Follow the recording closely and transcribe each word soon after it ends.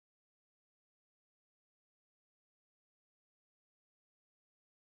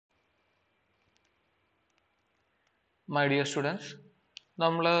My dear students,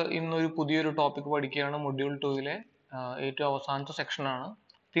 നമ്മൾ ഇന്നൊരു പുതിയൊരു ടോപ്പിക് പഠിക്കുകയാണ്. മൊഡ്യൂൾ 2-ലെ ഏറ്റവും അവസാനത്തെ സെക്ഷനാണ്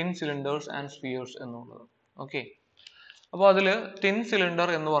തിൻ സിലിണ്ടേഴ്സ് ആൻഡ് സ്ഫിയേഴ്സ് എന്നുള്ളത്. ഓക്കെ, അപ്പോൾ അതിൽ തിൻ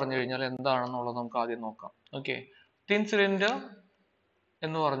സിലിണ്ടർ എന്ന് പറഞ്ഞു കഴിഞ്ഞാൽ എന്താണെന്നുള്ളത് നമുക്ക് ആദ്യം നോക്കാം. ഓക്കെ, തിൻ സിലിണ്ടർ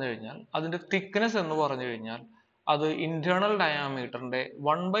എന്ന് പറഞ്ഞു കഴിഞ്ഞാൽ അതിന്റെ തിക്നെസ് എന്ന് പറഞ്ഞു കഴിഞ്ഞാൽ അത് ഇന്റേണൽ ഡയാമീറ്ററിന്റെ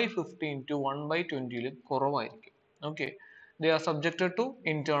 1/15 to 1/20 കുറവായിരിക്കും. Okay, they are subjected to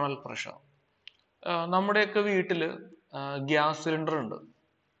internal pressure. നമ്മുടെയൊക്കെ വീട്ടിൽ ഗ്യാസ് സിലിണ്ടർ ഉണ്ട്.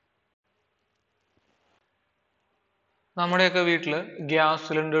 നമ്മുടെയൊക്കെ വീട്ടിൽ ഗ്യാസ്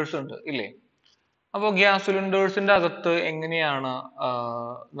സിലിണ്ടേഴ്സ് ഉണ്ട് ഇല്ലേ? അപ്പോൾ ഗ്യാസ് സിലിണ്ടേഴ്സിന്റെ അകത്ത് എങ്ങനെയാണ്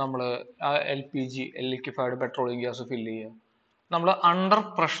നമ്മൾ LPG liquefied petroleum gas fill ചെയ്യുക? നമ്മൾ അണ്ടർ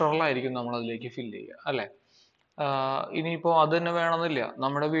പ്രഷറിലായിരിക്കും നമ്മൾ അതിലേക്ക് ഫില്ല് ചെയ്യുക അല്ലെ? ഇനിയിപ്പോൾ അത് തന്നെ വേണമെന്നില്ല.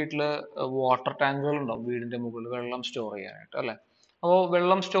 നമ്മുടെ വീട്ടിൽ വാട്ടർ ടാങ്കുകൾ ഉണ്ടാവും വീടിന്റെ മുകളിൽ വെള്ളം സ്റ്റോർ ചെയ്യാനായിട്ട് അല്ലെ? അപ്പോൾ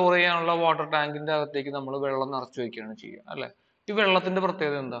വെള്ളം സ്റ്റോർ ചെയ്യാനുള്ള വാട്ടർ ടാങ്കിന്റെ അകത്തേക്ക് നമ്മൾ വെള്ളം നിറച്ചു വെക്കുകയാണ് ചെയ്യുക അല്ലെ? ഈ വെള്ളത്തിന്റെ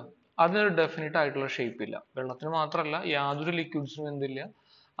പ്രത്യേകത എന്താ? അതിനൊരു ഡെഫിനിറ്റ് ആയിട്ടുള്ള ഷേപ്പ് ഇല്ല. വെള്ളത്തിന് മാത്രമല്ല, യാതൊരു ലിക്വിഡ്സിനും എന്തില്ല,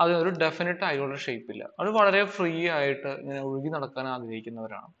 അതിനൊരു ഡെഫിനിറ്റ് ആയിട്ടുള്ള ഷേപ്പ് ഇല്ല. അത് വളരെ ഫ്രീ ആയിട്ട് ഇങ്ങനെ ഒഴുകി നടക്കാൻ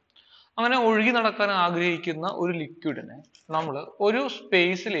ആഗ്രഹിക്കുന്നവരാണ്. അങ്ങനെ ഒഴുകി നടക്കാൻ ആഗ്രഹിക്കുന്ന ഒരു ലിക്വിഡിനെ നമ്മൾ ഒരു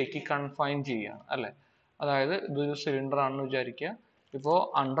സ്പേസിലേക്ക് കൺഫൈൻ ചെയ്യുകയാണ് അല്ലെ? അതായത് ഇതൊരു സിലിണ്ടർ ആണെന്ന് വിചാരിക്കുക. ഇപ്പോൾ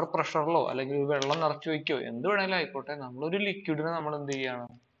അണ്ടർ പ്രഷറിലോ അല്ലെങ്കിൽ വെള്ളം നിറച്ചു വെക്കോ എന്ത് വേണേലും ആയിക്കോട്ടെ, നമ്മളൊരു ലിക്വിഡിനെ നമ്മൾ എന്ത് ചെയ്യാണ്?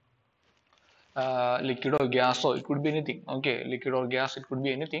 ലിക്വിഡോ ഗ്യാസോ, it could be anything. Okay, liquid or gas, it could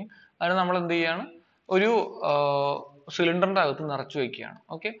be anything. അതിന് നമ്മൾ എന്ത് ചെയ്യാണ്? ഒരു സിലിണ്ടറിന്റെ അകത്ത് നിറച്ചു വെക്കുകയാണ്.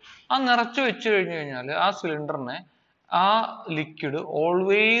 ഓക്കെ, ആ നിറച്ചു വെച്ച് കഴിഞ്ഞു കഴിഞ്ഞാൽ ആ സിലിണ്ടറിനെ ആ ലിക്വിഡ്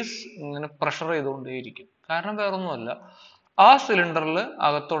ഓൾവേസ് ഇങ്ങനെ പ്രഷർ ചെയ്തുകൊണ്ടേയിരിക്കും. കാരണം വേറൊന്നുമല്ല, ആ സിലിണ്ടറിൽ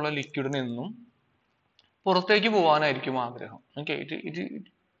അകത്തുള്ള ലിക്വിഡിന് എന്നും പുറത്തേക്ക് പോകാനായിരിക്കും ആഗ്രഹം. ഓക്കെ,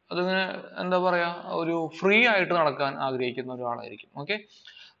 അതിങ്ങനെ എന്താ പറയാ, ഒരു ഫ്രീ ആയിട്ട് നടക്കാൻ ആഗ്രഹിക്കുന്ന ഒരാളായിരിക്കും. ഓക്കെ,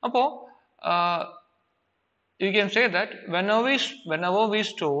 അപ്പോ you can say that whenever we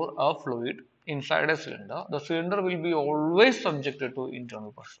store a fluid inside a cylinder, the cylinder will be always subjected to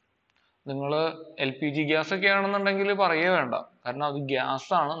internal pressure. നിങ്ങൾ LPG ഗ്യാസ് ഒക്കെ ആണെന്നുണ്ടെങ്കിൽ പറയേ വേണ്ട. കാരണം അത്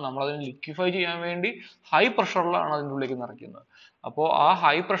ഗ്യാസ് ആണ്, നമ്മൾ അതിനെ ലിക്വിഫൈ ചെയ്യാൻ വേണ്ടി ഹൈ പ്രഷറിലാണ് അതിൻ്റെ ഉള്ളിലേക്ക് നിറയ്ക്കുന്നത്. അപ്പോൾ ആ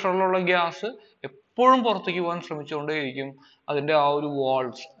ഹൈ പ്രഷറിലുള്ള ഗ്യാസ് എപ്പോഴും പുറത്തേക്ക് പോകാൻ ശ്രമിച്ചുകൊണ്ടേയിരിക്കും. അതിന്റെ ആ ഒരു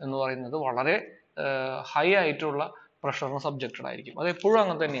വാൾസ് എന്ന് പറയുന്നത് വളരെ ഹൈ ആയിട്ടുള്ള പ്രഷറിന് സബ്ജക്റ്റഡ് ആയിരിക്കും. അത് എപ്പോഴും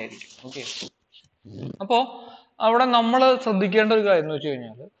അങ്ങനെ തന്നെയായിരിക്കും. ഓക്കെ, അപ്പോ അവിടെ നമ്മൾ ശ്രദ്ധിക്കേണ്ട ഒരു കാര്യം എന്ന് വെച്ച്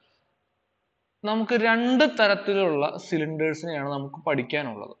കഴിഞ്ഞാൽ, നമുക്ക് രണ്ട് തരത്തിലുള്ള സിലിണ്ടേഴ്സിനെയാണ് നമുക്ക്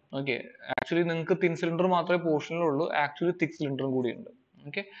പഠിക്കാനുള്ളത്. ഓക്കെ, ആക്ച്വലി നിങ്ങൾക്ക് തിൻ സിലിണ്ടർ മാത്രമേ പോർഷനിലുള്ളൂ, ആക്ച്വലി തിക് സിലിണ്ടറും കൂടി ഉണ്ട്.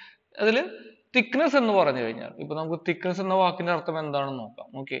 ഓക്കെ, അതിൽ തിക്നെസ് എന്ന് പറഞ്ഞു കഴിഞ്ഞാൽ, ഇപ്പൊ നമുക്ക് തിക്നെസ് എന്ന വാക്കിന്റെ അർത്ഥം എന്താണെന്ന് നോക്കാം.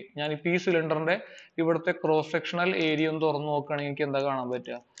 ഓക്കെ, ഞാനിപ്പോ ഈ സിലിണ്ടറിന്റെ ഇവിടുത്തെ ക്രോസ് സെക്ഷണൽ ഏരിയ ഒന്ന് തുറന്നു നോക്കുകയാണെങ്കിൽ എനിക്ക് എന്താ കാണാൻ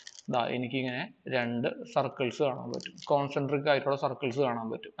പറ്റുക? ദാ എനിക്കിങ്ങനെ രണ്ട് സർക്കിൾസ് കാണാൻ പറ്റും, കോൺസെൻട്രിക് ആയിട്ടുള്ള സർക്കിൾസ് കാണാൻ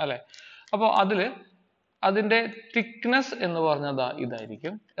പറ്റും അല്ലെ? അപ്പോൾ അതിന്റെ തിക്നെസ് എന്ന് പറഞ്ഞത്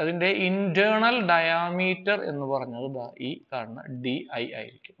ഇതായിരിക്കും. അതിന്റെ ഇന്റേണൽ ഡയാമീറ്റർ എന്ന് പറഞ്ഞത് ഈ കാണുന്ന DI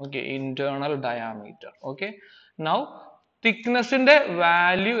ആയിരിക്കും. Okay, internal diameter. Okay, now തിക്നെസിന്റെ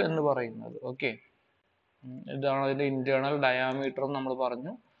value എന്ന് പറയുന്നത്, ഓക്കെ, ഇതാണ് അതിന്റെ ഇന്റേണൽ ഡയാമീറ്റർ നമ്മൾ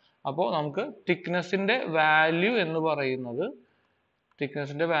പറഞ്ഞു. അപ്പോൾ നമുക്ക് തിക്നെസിന്റെ വാല്യൂ എന്ന് പറയുന്നത്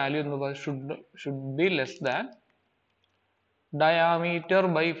should be less than diameter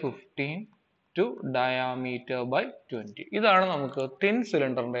by 15 to diameter by 20. ഇതാണ് നമുക്ക് തിൻ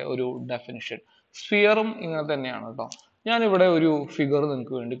സിലിണ്ടറിന്റെ ഒരു ഡെഫിനിഷൻ. സ്ഫിയറും ഇങ്ങനെ തന്നെയാണ് കേട്ടോ. ഞാനിവിടെ ഒരു ഫിഗർ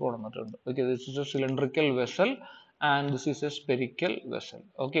നിങ്ങൾക്ക് വേണ്ടി കൊണ്ടുവന്നിട്ടുണ്ട്. Okay, this is A cylindrical vessel and this is A spherical vessel.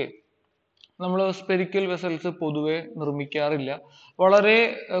 Okay, നമ്മൾ സ്പെരിക്കൽ വെസൽസ് പൊതുവെ നിർമ്മിക്കാറില്ല. വളരെ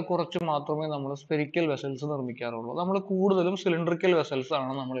കുറച്ച് മാത്രമേ നമ്മൾ സ്പെരിക്കൽ വെസൽസ് നിർമ്മിക്കാറുള്ളൂ. നമ്മൾ കൂടുതലും സിലിണ്ടറിക്കൽ വെസൽസ്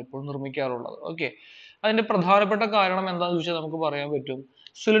ആണ് നമ്മൾ എപ്പോഴും നിർമ്മിക്കാറുള്ളത്. ഓക്കെ, അതിന്റെ പ്രധാനപ്പെട്ട കാരണം എന്താണെന്ന് ചോദിച്ചാൽ നമുക്ക് പറയാൻ പറ്റും,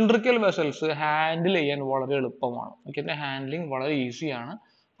 സിലിണ്ടറിക്കൽ വെസൽസ് ഹാൻഡിൽ ചെയ്യാൻ വളരെ എളുപ്പമാണ്. ഓക്കെ, അതിന്റെ ഹാൻഡ്ലിംഗ് വളരെ ഈസിയാണ്.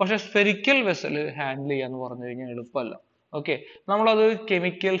 പക്ഷെ സ്പെരിക്കൽ വെസൽ ഹാൻഡിൽ ചെയ്യാന്ന് പറഞ്ഞു കഴിഞ്ഞാൽ എളുപ്പമല്ല. ഓക്കെ, നമ്മളത്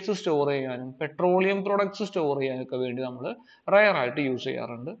കെമിക്കൽസ് സ്റ്റോർ ചെയ്യാനും പെട്രോളിയം പ്രൊഡക്ട്സ് സ്റ്റോർ ചെയ്യാനൊക്കെ വേണ്ടി നമ്മൾ റയർ ആയിട്ട് യൂസ്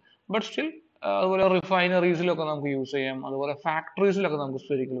ചെയ്യാറുണ്ട്. ബട്ട് സ്റ്റിൽ അതുപോലെ റിഫൈനറീസിലൊക്കെ നമുക്ക് യൂസ് ചെയ്യാം, അതുപോലെ ഫാക്ടറീസിലൊക്കെ നമുക്ക്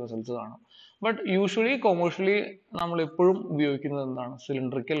സ്പെരിക്കൽ വെസൽസ് കാണാം. ബട്ട് യൂഷ്വലി കൊമേഴ്ഷ്യലി നമ്മൾ എപ്പോഴും ഉപയോഗിക്കുന്നത് എന്താണ്?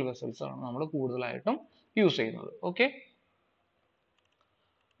 സിലിണ്ടറിക്കൽ വെസൽസ് ആണ് നമ്മൾ കൂടുതലായിട്ടും യൂസ് ചെയ്യുന്നത്. ഓക്കെ,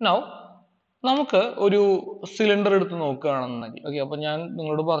 നൗ നമുക്ക് ഒരു സിലിണ്ടർ എടുത്ത് നോക്കുകയാണെന്നുണ്ടെങ്കിൽ, ഓക്കെ, അപ്പൊ ഞാൻ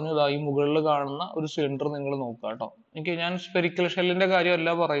നിങ്ങളോട് പറഞ്ഞു ഈ മുകളിൽ കാണുന്ന ഒരു സിലിണ്ടർ നിങ്ങൾ നോക്കുക കേട്ടോ. ഓക്കെ, ഞാൻ സ്പെരിക്കൽ ഷെല്ലിന്റെ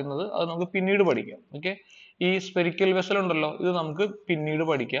കാര്യമല്ല പറയുന്നത്, അത് നമുക്ക് പിന്നീട് പഠിക്കാം. ഓക്കെ, ഈ സ്പെരിക്കൽ വെസൽ ഉണ്ടല്ലോ, ഇത് നമുക്ക് പിന്നീട്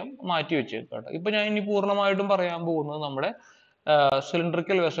പഠിക്കാം, മാറ്റി വെച്ചേക്കാം കേട്ടോ. ഇപ്പൊ ഞാൻ ഇനി പൂർണ്ണമായിട്ടും പറയാൻ പോകുന്നത് നമ്മുടെ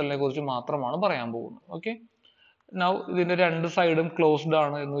സിലിണ്ടറിക്കൽ വെസലിനെ കുറിച്ച് മാത്രമാണ് പറയാൻ പോകുന്നത്. ഓക്കെ, നൗ ഇതിന്റെ രണ്ട് സൈഡും ക്ലോസ്ഡ്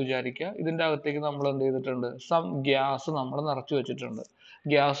ആണ് എന്ന് വിചാരിക്കുക. ഇതിന്റെ അകത്തേക്ക് നമ്മൾ എന്ത് ചെയ്തിട്ടുണ്ട്, സം ഗ്യാസ് നമ്മൾ നിറച്ചു വെച്ചിട്ടുണ്ട്.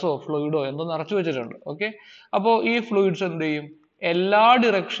 ഗ്യാസോ ഫ്ലൂയിഡോ എന്തോ നിറച്ചു വെച്ചിട്ടുണ്ട്. ഓക്കെ, അപ്പോൾ ഈ ഫ്ലൂയിഡ്സ് എന്ത് ചെയ്യും, എല്ലാ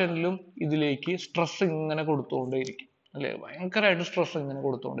ഡിറക്ഷനിലും ഇതിലേക്ക് സ്ട്രെസ് ഇങ്ങനെ കൊടുത്തുകൊണ്ടേയിരിക്കും അല്ലെ, ഭയങ്കരമായിട്ട് സ്ട്രെസ് ഇങ്ങനെ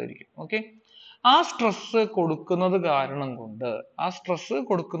കൊടുത്തുകൊണ്ടേയിരിക്കും. ഓക്കെ, ആ സ്ട്രെസ് കൊടുക്കുന്നത് കാരണം കൊണ്ട്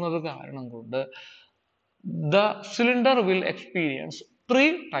the cylinder will experience three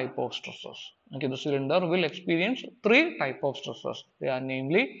type of stresses. Okay, the cylinder will experience three type of stresses. They are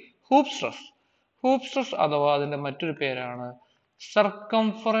namely hoop stress. Hoop stress അഥവാ അതിന്റെ മറ്റൊരു പേരാണ്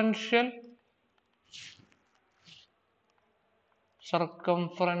circumferential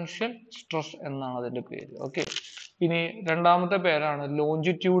സ്ട്രെസ് എന്നാണ് അതിന്റെ പേര്. ഓക്കെ, ഇനി രണ്ടാമത്തെ പേരാണ്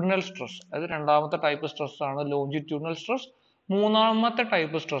ലോഞ്ചിറ്റ്യൂഡിനൽ സ്ട്രെസ്. അത് രണ്ടാമത്തെ ടൈപ്പ് സ്ട്രെസ് ആണ് ലോഞ്ചിറ്റ്യൂഡിനൽ സ്ട്രെസ്. മൂന്നാമത്തെ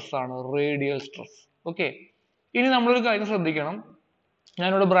ടൈപ്പ് സ്ട്രെസ് ആണ് റേഡിയൽ സ്ട്രെസ്. ഓക്കെ, ഇനി നമ്മളൊരു കാര്യം ശ്രദ്ധിക്കണം,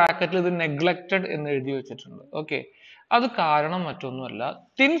 ഞാനിവിടെ ബ്രാക്കറ്റിൽ ഇത് നെഗ്ലക്റ്റഡ് എന്ന് എഴുതി വെച്ചിട്ടുണ്ട്. ഓക്കെ, അത് കാരണം മറ്റൊന്നുമല്ല,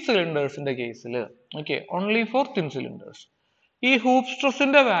 തിൻ സിലിണ്ടേഴ്സിന്റെ കേസിൽ, okay, only four thin cylinders, ഈ ഹൂപ്പ്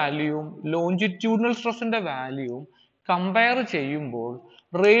സ്ട്രെസ്സിന്റെ വാല്യൂവും ലോഞ്ചിറ്റ്യൂഡിനൽ സ്ട്രെസ്സിന്റെ വാല്യൂവും കമ്പയർ ചെയ്യുമ്പോൾ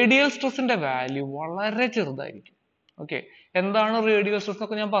റേഡിയൽ സ്ട്രെസ്സിന്റെ വാല്യൂ വളരെ ചെറുതായിരിക്കും. ഓക്കെ, എന്താണ് റേഡിയൽ സ്ട്രെസ്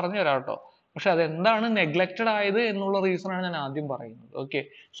ഒക്കെ ഞാൻ പറഞ്ഞു തരാം കേട്ടോ. പക്ഷെ അതെന്താണ് നെഗ്ലക്റ്റഡ് ആയത് എന്നുള്ള റീസൺ ആണ് ഞാൻ ആദ്യം പറയുന്നത്. ഓക്കെ,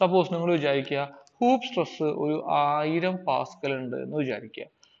 സപ്പോസ് നിങ്ങൾ വിചാരിക്കുക ഹൂപ്പ് സ്ട്രെസ് ഒരു 1000 പാസ്കൽ ഉണ്ട് എന്ന് വിചാരിക്കുക,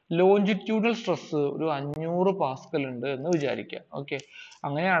 ലോഞ്ചിറ്റ്യൂഡൽ സ്ട്രെസ് ഒരു 500 പാസ്കൽ ഉണ്ട് എന്ന് വിചാരിക്കുക. ഓക്കെ,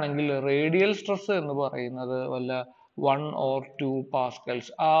 അങ്ങനെയാണെങ്കിൽ റേഡിയൽ സ്ട്രെസ് എന്ന് പറയുന്നത് വല്ല 1 or 2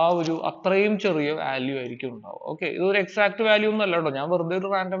 പാസ്കൽസ്, ആ ഒരു അത്രയും ചെറിയ വാല്യൂ ആയിരിക്കും ഉണ്ടാവും. ഓക്കെ, ഇതൊരു എക്സാക്ട് വാല്യൂ ഒന്നും അല്ല കേട്ടോ, ഞാൻ വെറുതെ ഒരു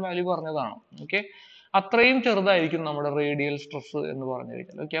റാൻഡം വാല്യൂ പറഞ്ഞതാണ്. ഓക്കെ, അത്രയും ചെറുതായിരിക്കും നമ്മുടെ റേഡിയൽ സ്ട്രെസ് എന്ന് പറഞ്ഞു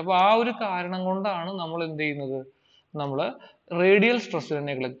കഴിഞ്ഞാൽ. ഓക്കെ, അപ്പൊ ആ ഒരു കാരണം കൊണ്ടാണ് നമ്മൾ എന്ത് ചെയ്യുന്നത്, നമ്മൾ റേഡിയൽ സ്ട്രെസ്സിനെ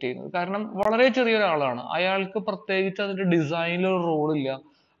നെഗ്ലക്ട് ചെയ്യുന്നത്. കാരണം വളരെ ചെറിയ ഒരാളാണ്, അയാൾക്ക് പ്രത്യേകിച്ച് അതിന്റെ ഡിസൈനിൽ ഒരു റോൾ ഇല്ല,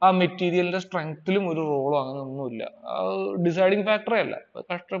 ആ മെറ്റീരിയലിന്റെ സ്ട്രെങ്ത്തിലും ഒരു റോളോ അങ്ങനെ ഒന്നുമില്ല, ഡിസൈഡിങ് ഫാക്ടറേ അല്ല.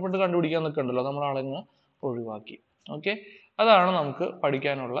 കഷ്ടപ്പെട്ട് കണ്ടുപിടിക്കാൻ നിൽക്കണ്ടല്ലോ, നമ്മൾ ആളെന്ന് ഒഴിവാക്കി. ഓക്കെ, അതാണ് നമുക്ക്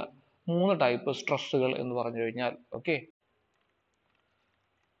പഠിക്കാനുള്ള 3 ടൈപ്പ് സ്ട്രെസ്സുകൾ എന്ന് പറഞ്ഞു കഴിഞ്ഞാൽ. ഓക്കെ,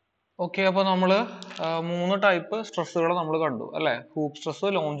 ഓക്കെ, അപ്പൊ നമ്മള് 3 ടൈപ്പ് സ്ട്രെസ്സുകൾ നമ്മൾ കണ്ടു അല്ലെ, hoop stress,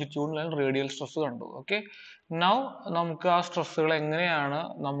 longitudinal, radial stress കണ്ടു. ഓക്കെ, നൗ നമുക്ക് ആ സ്ട്രെസ്സുകൾ എങ്ങനെയാണ്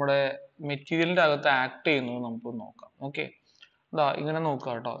നമ്മുടെ മെറ്റീരിയലിന്റെ അകത്ത് ആക്ട് ചെയ്യുന്നത് നമുക്ക് നോക്കാം. ഓക്കെ, ഇങ്ങനെ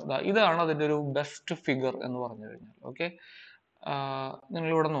നോക്കുക കേട്ടോ, ഇതാണ് അതിന്റെ ഒരു ബെസ്റ്റ് ഫിഗർ എന്ന് പറഞ്ഞു കഴിഞ്ഞാൽ. ഓക്കെ,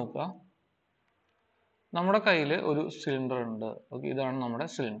 നിങ്ങളിവിടെ നോക്കുക, നമ്മുടെ കയ്യിൽ ഒരു സിലിണ്ടർ ഉണ്ട്. ഓക്കെ, ഇതാണ് നമ്മുടെ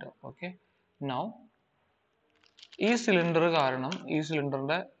സിലിണ്ടർ. ഓക്കെ, നൗ ഈ സിലിണ്ടർ കാരണം, ഈ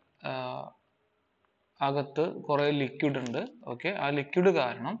സിലിണ്ടറിന്റെ അകത്ത് കുറെ ലിക്വിഡ് ഉണ്ട്. ഓക്കെ, ആ ലിക്വിഡ്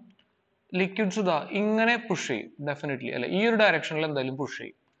കാരണം ലിക്വിഡ്സ് ഇങ്ങനെ പുഷ് ചെയ്യും ഡെഫിനറ്റ്ലി അല്ലെ, ഈ ഒരു ഡയറക്ഷനിൽ എന്തായാലും പുഷ്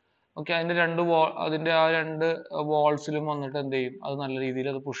ചെയ്യും. ഓക്കെ, അതിന്റെ ആ രണ്ട് വാൾസിലും വന്നിട്ട് എന്ത് ചെയ്യും, അത് നല്ല രീതിയിൽ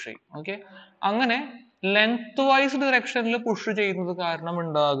അത് പുഷ് ചെയ്യും. ഓക്കെ, അങ്ങനെ ലെങ്ത് വൈസ് ഡയറക്ഷനിൽ പുഷ് ചെയ്യുന്നത് കാരണം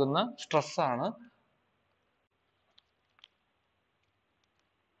ഉണ്ടാകുന്ന സ്ട്രെസ് ആണ്,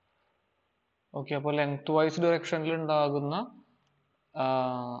 ഓക്കെ, അപ്പോൾ ലെങ്ത് വൈസ് ഡയറക്ഷനിൽ ഉണ്ടാകുന്ന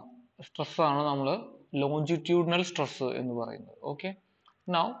സ്ട്രെസ് ആണ് നമ്മൾ ലോഞ്ചിറ്റ്യൂഡിനൽ സ്ട്രെസ് എന്ന് പറയുന്നത്. ഓക്കെ,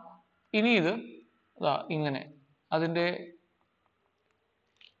 നൗ ഇനി ഇത് ഇങ്ങനെ അതിന്റെ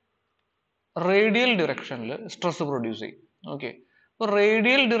റേഡിയൽ ഡിറക്ഷനിൽ സ്ട്രെസ് പ്രൊഡ്യൂസ് ചെയ്യും. ഓക്കെ, അപ്പോൾ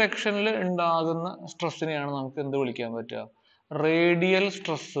റേഡിയൽ ഡിറക്ഷനിൽ ഉണ്ടാകുന്ന സ്ട്രെസ്സിനെയാണ് നമുക്ക് എന്ത് വിളിക്കാൻ പറ്റുക, റേഡിയൽ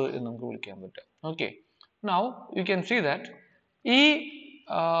സ്ട്രെസ് എന്ന് നമുക്ക് വിളിക്കാൻ പറ്റുക. Okay, now you can see that ഈ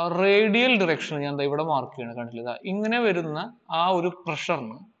റേഡിയൽ ഡിറക്ഷൻ ഞാൻ ഇവിടെ മാർക്ക് ചെയ്യണം, കണ്ടില്ല, ഇങ്ങനെ വരുന്ന ആ ഒരു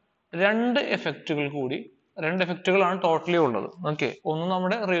പ്രഷറിന് രണ്ട് എഫക്റ്റുകളാണ് ടോട്ടലി ഉള്ളത്. ഓക്കെ, ഒന്ന്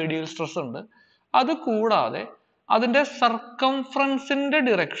നമ്മുടെ റേഡിയൽ സ്ട്രെസ് ഉണ്ട്, അത് കൂടാതെ അതിന്റെ സർക്കംഫറൻസിന്റെ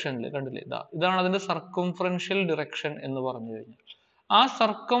ഡിറക്ഷനിൽ കണ്ടില്ലേ, ഇതാണ് അതിന്റെ സർക്കംഫറൻഷ്യൽ ഡിറക്ഷൻ എന്ന് പറഞ്ഞു കഴിഞ്ഞാൽ, ആ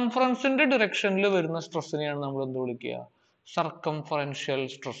സർക്കംഫറൻസിന്റെ ഡിറക്ഷനിൽ വരുന്ന സ്ട്രെസ്സിനെയാണ് നമ്മൾ എന്ത് വിളിക്കുക, സർക്കംഫറൻഷ്യൽ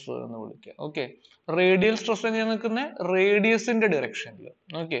സ്ട്രെസ് എന്ന് വിളിക്കുക. ഓക്കെ, റേഡിയൽ സ്ട്രെസ് എങ്ങനെയാണ് നിൽക്കുന്നത്, റേഡിയസിന്റെ ഡിറക്ഷനിൽ.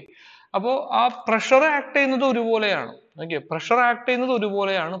 ഓക്കെ, അപ്പോൾ ആ പ്രഷർ ആക്ട് ചെയ്യുന്നത് ഒരുപോലെയാണ്. ഓക്കെ, പ്രഷർ ആക്ട് ചെയ്യുന്നത്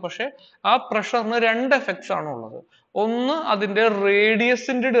ഒരുപോലെയാണ്, പക്ഷെ ആ പ്രഷറിന് രണ്ട് എഫക്ട്സ് ആണ് ഉള്ളത്. ഒന്ന് അതിന്റെ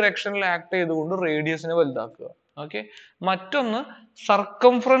റേഡിയസിന്റെ ഡിറക്ഷനിൽ ആക്ട് ചെയ്തുകൊണ്ട് റേഡിയസിനെ വലുതാക്കുക. ഓക്കെ, മറ്റൊന്ന്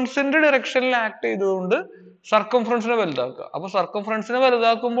സർക്കംഫറൻസിന്റെ ഡിറക്ഷനിൽ ആക്ട് ചെയ്തുകൊണ്ട് സർക്കംഫറൻസിനെ വലുതാക്കുക. അപ്പൊ സർക്കംഫറൻസിനെ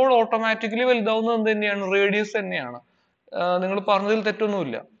വലുതാക്കുമ്പോൾ ഓട്ടോമാറ്റിക്കലി വലുതാവുന്നത് എന്ത് തന്നെയാണ്, റേഡിയസ് തന്നെയാണ്. നിങ്ങൾ പറഞ്ഞതിൽ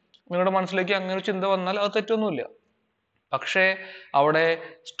തെറ്റൊന്നുമില്ല, നിങ്ങളുടെ മനസ്സിലേക്ക് അങ്ങനെ ഒരു ചിന്ത വന്നാൽ അത് തെറ്റൊന്നുമില്ല. പക്ഷേ അവിടെ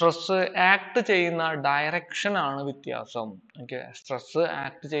സ്ട്രെസ് ആക്ട് ചെയ്യുന്ന ഡയറക്ഷൻ ആണ് വ്യത്യാസം. ഓക്കെ, സ്ട്രെസ്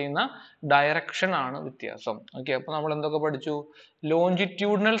ആക്ട് ചെയ്യുന്ന ഡയറക്ഷൻ ആണ് വ്യത്യാസം. ഓക്കെ, അപ്പൊ നമ്മൾ എന്തൊക്കെ പഠിച്ചു,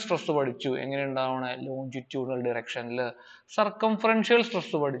 ലോഞ്ചിറ്റ്യൂഡിനൽ സ്ട്രെസ് പഠിച്ചു, എങ്ങനെ ഉണ്ടാവണേ, ലോഞ്ചിറ്റ്യൂഡിനൽ ഡിറക്ഷനിൽ. സർക്കംഫറൻഷ്യൽ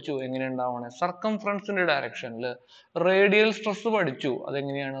സ്ട്രെസ് പഠിച്ചു, എങ്ങനെ ഉണ്ടാവണേ, സർക്കംഫറൻസിന്റെ ഡയറക്ഷനിൽ. റേഡിയൽ സ്ട്രെസ് പഠിച്ചു,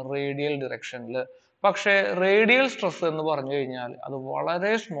 അതെങ്ങനെയാണ്, റേഡിയൽ ഡിറക്ഷനിൽ. പക്ഷേ റേഡിയൽ സ്ട്രെസ് എന്ന് പറഞ്ഞു കഴിഞ്ഞാൽ അത്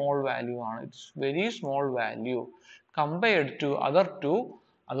വളരെ സ്മോൾ വാല്യൂ ആണ്. It's very small value compared to other to.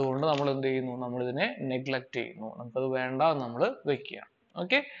 അതുകൊണ്ട് നമ്മൾ എന്ത് ചെയ്യുന്നു, നമ്മൾ ഇതിനെ നെഗ്ലക്ട് ചെയ്യുന്നു, നമുക്കത് വേണ്ട എന്ന് നമ്മൾ വെക്കുകയാണ്.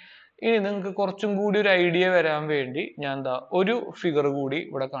 ഓക്കെ, ഇനി നിങ്ങൾക്ക് കുറച്ചും കൂടി ഒരു ഐഡിയ വരാൻ വേണ്ടി ഞാൻ എന്താ ഒരു ഫിഗർ കൂടി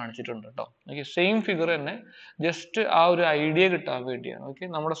ഇവിടെ കാണിച്ചിട്ടുണ്ട് കേട്ടോ. ഓക്കെ, സെയിം ഫിഗർ തന്നെ, ജസ്റ്റ് ആ ഒരു ഐഡിയ കിട്ടാൻ വേണ്ടിയാണ്. ഓക്കെ,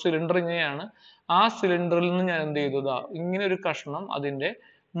 നമ്മുടെ സിലിണ്ടർ ഇങ്ങനെയാണ്. ആ സിലിണ്ടറിൽ നിന്ന് ഞാൻ എന്ത് ചെയ്തു, ഇങ്ങനെ ഒരു കഷ്ണം അതിന്റെ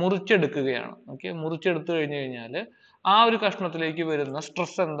മുറിച്ചെടുക്കുകയാണ്. ഓക്കെ, മുറിച്ചെടുത്തു കഴിഞ്ഞു കഴിഞ്ഞാൽ ആ ഒരു കഷ്ണത്തിലേക്ക് വരുന്ന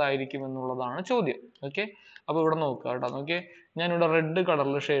സ്ട്രെസ് എന്തായിരിക്കും എന്നുള്ളതാണ് ചോദ്യം. ഓക്കെ, അപ്പൊ ഇവിടെ നോക്കുക കേട്ടോ. നോക്കിയേ, ഞാനിവിടെ റെഡ്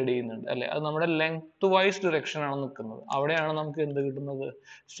കളറിൽ ഷെയ്ഡ് ചെയ്യുന്നുണ്ട് അല്ലെ, അത് നമ്മുടെ ലെങ്ത് വൈസ് ഡിറക്ഷൻ ആണ് നിൽക്കുന്നത്. അവിടെയാണ് നമുക്ക് എന്ത് കിട്ടുന്നത്,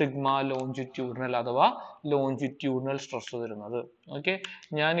 സിഗ്മ ലോഞ്ചിറ്റ്യൂഡിനൽ അഥവാ ലോഞ്ചിറ്റ്യൂഡിനൽ സ്ട്രെസ് വരുന്നത്. ഓക്കെ,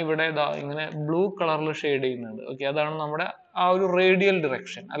 ഞാൻ ഇവിടെ ഇങ്ങനെ ബ്ലൂ കളറിൽ ഷെയ്ഡ് ചെയ്യുന്നുണ്ട്. ഓക്കെ, അതാണ് നമ്മുടെ ആ ഒരു റേഡിയൽ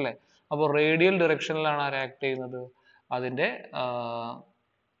ഡിറക്ഷൻ അല്ലെ. അപ്പോൾ റേഡിയൽ ഡിറക്ഷനിലാണ് ആര് ആക്ട് ചെയ്യുന്നത്, അതിന്റെ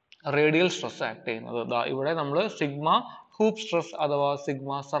റേഡിയൽ സ്ട്രെസ് ആക്ട് ചെയ്യുന്നത്. ഇവിടെ നമ്മൾ സിഗ്മ ഹൂപ്പ് സ്ട്രെസ് അഥവാ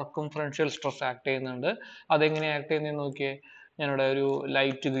സിഗ്മ സർക്കംഫറൻഷ്യൽ സ്ട്രെസ് ആക്ട് ചെയ്യുന്നുണ്ട്. അതെങ്ങനെ ആക്ട് ചെയ്യുന്നതെന്ന് നോക്കിയേ, ഞാനിവിടെ ഒരു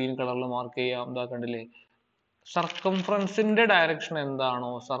ലൈറ്റ് ഗ്രീൻ കളറിൽ മാർക്ക് ചെയ്യാം. കണ്ടില്ലേ, സർക്കംഫറൻസിന്റെ ഡയറക്ഷൻ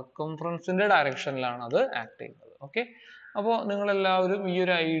എന്താണോ, സർക്കംഫറൻസിന്റെ ഡയറക്ഷനിലാണ് അത് ആക്ട് ചെയ്യുന്നത്. ഓക്കെ, അപ്പോൾ നിങ്ങൾ എല്ലാവരും ഈ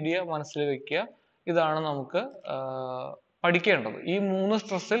ഒരു ഐഡിയ മനസ്സിൽ വെക്കുക. ഇതാണ് നമുക്ക് പഠിക്കേണ്ടത്. ഈ 3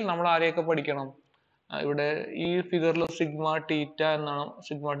 സ്ട്രെസ്സിൽ നമ്മൾ ആരെയൊക്കെ പഠിക്കണം, ഇവിടെ ഈ ഫിഗറിൽ സിഗ്മ തീറ്റ എന്നാണ്,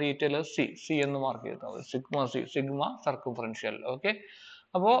 സിഗ്മ തീറ്റയിൽ സി എന്ന് മാർക്ക് ചെയ്തത്, sigma C, sigma circumferential. Okay,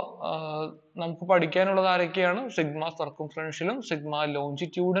 അപ്പോ നമുക്ക് പഠിക്കാനുള്ളത് ആരൊക്കെയാണ്, സിഗ്മ സർക്കംഫറൻഷ്യലും സിഗ്മ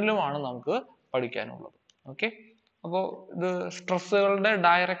ലോഞ്ചിറ്റ്യൂഡിലുമാണ് നമുക്ക് പഠിക്കാനുള്ളത്. ഓക്കെ, അപ്പോൾ ഇത് സ്ട്രെസ്സുകളുടെ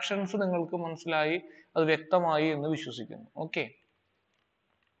ഡയറക്ഷൻസ് നിങ്ങൾക്ക് മനസ്സിലായി, അത് വ്യക്തമായി എന്ന് വിശ്വസിക്കുന്നു. Okay,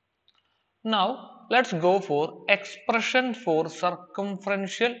 now let's go for expression for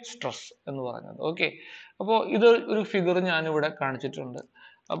circumferential stress എന്ന് പറയുന്നത്. ഓക്കെ, അപ്പോൾ ഇത് ഒരു ഫിഗർ ഞാൻ ഇവിടെ കാണിച്ചിട്ടുണ്ട്.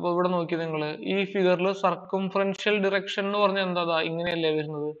 അപ്പോൾ ഇവിടെ നോക്കി നിങ്ങൾ, ഈ ഫിഗറിൽ സർക്കംഫറൻഷ്യൽ ഡിറക്ഷൻ എന്ന് പറഞ്ഞാൽ എന്താ, ഇങ്ങനെയല്ലേ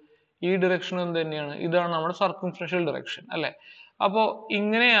വരുന്നത്, ഈ ഡിറക്ഷൻ എന്ത് തന്നെയാണ്, ഇതാണ് നമ്മുടെ സർക്കംഫറൻഷ്യൽ ഡിറക്ഷൻ അല്ലെ. അപ്പോൾ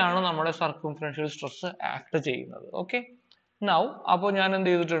ഇങ്ങനെയാണ് നമ്മുടെ സർക്കംഫറൻഷ്യൽ സ്ട്രെസ് ആക്ട് ചെയ്യുന്നത്. ഓക്കെ, നൗ അപ്പോൾ ഞാൻ എന്ത്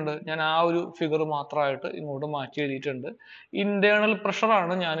ചെയ്തിട്ടുണ്ട്, ഞാൻ ആ ഒരു ഫിഗർ മാത്രമായിട്ട് ഇങ്ങോട്ട് മാറ്റി എഴുതിയിട്ടുണ്ട്. ഇന്റേണൽ പ്രഷർ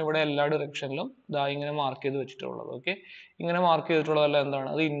ആണ് ഞാൻ ഇവിടെ എല്ലാ ഡിറക്ഷനിലും ഇങ്ങനെ മാർക്ക് ചെയ്ത് വെച്ചിട്ടുള്ളത്. ഓക്കെ, ഇങ്ങനെ മാർക്ക് ചെയ്തിട്ടുള്ളതല്ല എന്താണ്,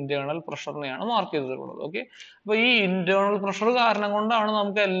 അത് ഇന്റേണൽ പ്രഷറിനെയാണ് മാർക്ക് ചെയ്തിട്ടുള്ളത്. ഓക്കെ, അപ്പൊ ഈ ഇന്റേണൽ പ്രഷർ കാരണം കൊണ്ടാണ്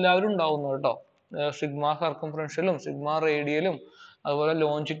നമുക്ക് എല്ലാവരും ഉണ്ടാവുന്നത് കേട്ടോ. സിഗ്മ സർക്കംഫറൻഷ്യലും സിഗ്മ റേഡിയലും അതുപോലെ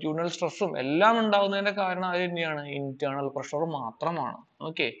ലോഞ്ചിറ്റ്യൂഡിനൽ സ്ട്രെസ്സും എല്ലാം ഉണ്ടാവുന്നതിന്റെ കാരണം അത് തന്നെയാണ്, ഇന്റേണൽ പ്രഷർ മാത്രമാണ്.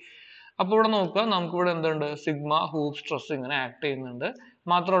 ഓക്കെ, അപ്പൊ ഇവിടെ നോക്കുക, നമുക്ക് ഇവിടെ എന്തുണ്ട്, സിഗ്മ ഹൂപ്പ് സ്ട്രെസ് ഇങ്ങനെ ആക്ട് ചെയ്യുന്നുണ്ട്.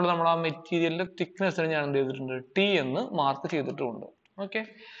 മാത്രമല്ല നമ്മൾ ആ മെറ്റീരിയലിന്റെ തിക്നെസ്സിന് ഞാൻ എന്ത് ചെയ്തിട്ടുണ്ട്, ടി എന്ന് മാർക്ക് ചെയ്തിട്ടുമുണ്ട്. ഓക്കെ,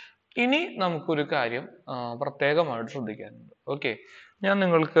 ഇനി നമുക്കൊരു കാര്യം പ്രത്യേകമായിട്ട് ശ്രദ്ധിക്കാനുണ്ട്. ഓക്കെ, ഞാൻ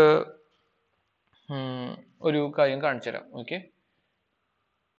നിങ്ങൾക്ക് ഒരു കാര്യം കാണിച്ചു തരാം. ഓക്കെ,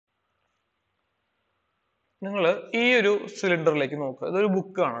 നിങ്ങൾ ഈ ഒരു സിലിണ്ടറിലേക്ക് നോക്കുക, ഇതൊരു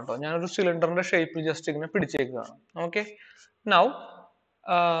ബുക്ക് ആണ് കേട്ടോ. ഞാനൊരു സിലിണ്ടറിന്റെ ഷേപ്പിൽ ജസ്റ്റ് ഇങ്ങനെ പിടിച്ചേക്കുകയാണ്. ഓക്കെ, നൗ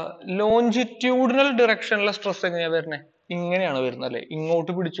ലോഞ്ചിറ്റ്യൂഡിനൽ ഡിറക്ഷനിലെ സ്ട്രെസ് എങ്ങനെയാ വരുന്നത്, ഇങ്ങനെയാണ് വരുന്നത് അല്ലെ,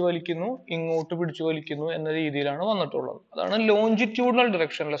 ഇങ്ങോട്ട് പിടിച്ചു വലിക്കുന്നു ഇങ്ങോട്ട് പിടിച്ചു വലിക്കുന്നു എന്ന രീതിയിലാണ് വന്നിട്ടുള്ളത്. അതാണ് ലോഞ്ചിറ്റ്യൂഡിനൽ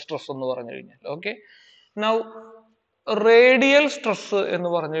ഡിറക്ഷനിലെ സ്ട്രെസ് എന്ന് പറഞ്ഞു കഴിഞ്ഞാൽ. ഓക്കെ, നൗ റേഡിയൽ സ്ട്രെസ്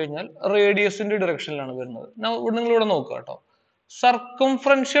എന്ന് പറഞ്ഞു കഴിഞ്ഞാൽ റേഡിയസിന്റെ ഡിറക്ഷനിലാണ് വരുന്നത്. നിങ്ങൾ ഇവിടെ നോക്കുക കേട്ടോ,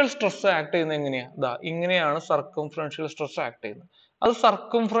 സർക്കംഫറൻഷ്യൽ സ്ട്രെസ് ആക്ട് ചെയ്യുന്നത് എങ്ങനെയാ, ഇങ്ങനെയാണ് സർക്കംഫറൻഷ്യൽ സ്ട്രെസ് ആക്ട് ചെയ്യുന്നത്. അത്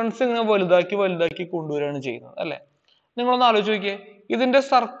സർക്കംഫറൻസ് ഇങ്ങനെ വലുതാക്കി വലുതാക്കി കൊണ്ടുവരികയാണ് ചെയ്യുന്നത് അല്ലെ. നിങ്ങളൊന്ന് ആലോചിച്ച് നോക്കിയേ, ഇതിന്റെ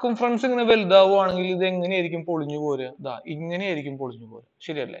സർക്കംഫറൻസ് ഇങ്ങനെ വലുതാവുകയാണെങ്കിൽ ഇത് എങ്ങനെയായിരിക്കും പൊളിഞ്ഞു പോരുക, ഇങ്ങനെയായിരിക്കും പൊളിഞ്ഞു പോരുക,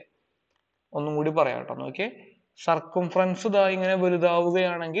 ശരിയല്ലേ. ഒന്നും കൂടി പറയാം കേട്ടോ. നോക്കിയേ, സർക്കംഫറൻസ് ഇങ്ങനെ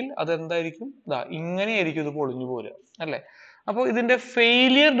വലുതാവുകയാണെങ്കിൽ അതെന്തായിരിക്കും, ഇങ്ങനെയായിരിക്കും ഇത് പൊളിഞ്ഞു പോരുക അല്ലെ. അപ്പോൾ ഇതിന്റെ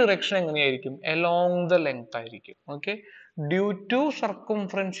ഫെയിലിയർ ഡിറക്ഷൻ എങ്ങനെയായിരിക്കും, എലോങ് ദ ലെങ്ത് ആയിരിക്കും. Okay, due to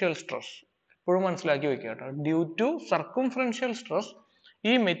circumferential stress, എപ്പോഴും മനസ്സിലാക്കി വെക്കുക കേട്ടോ, ഡ്യൂ ടു സർക്കംഫറൻഷ്യൽ സ്ട്രെസ്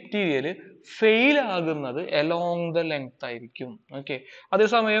ഈ മെറ്റീരിയൽ ഫെയിൽ ആകുന്നത് എലോങ് ദ ലെങ്ത് ആയിരിക്കും. ഓക്കെ,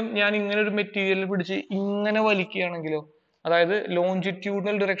 അതേസമയം ഞാൻ ഇങ്ങനെ ഒരു മെറ്റീരിയൽ പിടിച്ച് ഇങ്ങനെ വലിക്കുകയാണെങ്കിലോ, അതായത്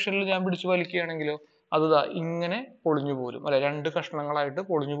ലോഞ്ചിറ്റ്യൂഡിനൽ ഡിറക്ഷനിൽ ഞാൻ പിടിച്ച് വലിക്കുകയാണെങ്കിലോ, അത് ഇങ്ങനെ പൊളിഞ്ഞു പോരും അല്ലെ, 2 കഷ്ണങ്ങളായിട്ട്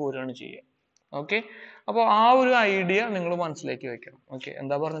പൊളിഞ്ഞു പോരുകയാണ് ചെയ്യുക. ഓക്കെ, അപ്പോൾ ആ ഒരു ഐഡിയ നിങ്ങൾ മനസ്സിലാക്കി വെക്കണം. ഓക്കെ,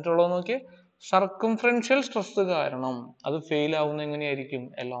 എന്താ പറഞ്ഞിട്ടുള്ളത് നോക്കിയേ, സർക്കംഫറൻഷ്യൽ സ്ട്രെസ് കാരണം അത് ഫെയിൽ ആവുന്നത് എങ്ങനെയായിരിക്കും,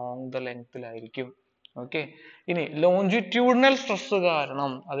 എലോങ് ദ ലെങ്ത്തിലായിരിക്കും. ഓക്കെ, ഇനി ലോഞ്ചിറ്റ്യൂഡിനൽ സ്ട്രെസ്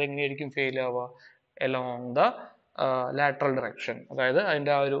കാരണം അതെങ്ങനെയായിരിക്കും ഫെയിൽ ആവുക, എലോങ് ദ ലാറ്ററൽ ഡയറക്ഷൻ, അതായത്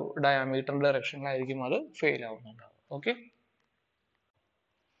അതിന്റെ ആ ഒരു ഡയമീറ്റർ ഡയറക്ഷനിലായിരിക്കും അത് ഫെയിൽ ആവുന്നുണ്ടാവും. ഓക്കെ,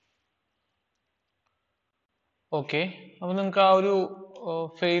 ഓക്കെ, അപ്പൊ നിങ്ങൾക്ക് ആ ഒരു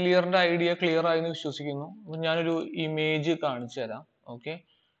ഫെയിലിയറിന്റെ ഐഡിയ ക്ലിയർ ആയി എന്ന് വിശ്വസിക്കുന്നു. അപ്പൊ ഞാനൊരു ഇമേജ് കാണിച്ചു തരാം. ഓക്കെ,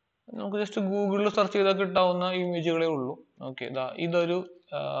 നമുക്ക് ജസ്റ്റ് ഗൂഗിളിൽ സെർച്ച് ചെയ്താൽ കിട്ടാവുന്ന ഇമേജുകളേ ഉള്ളൂ. ഓക്കെ, ഇതൊരു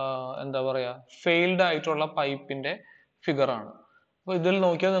എന്താ പറയാ ഫെയിൽഡ് ആയിട്ടുള്ള പൈപ്പിന്റെ ഫിഗർ ആണ്. അപ്പോൾ ഇതിൽ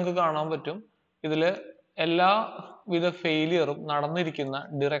നോക്കിയാൽ നിങ്ങൾക്ക് കാണാൻ പറ്റും, ഇതിൽ എല്ലാ വിധ ഫെയിലിയറും നടന്നിരിക്കുന്ന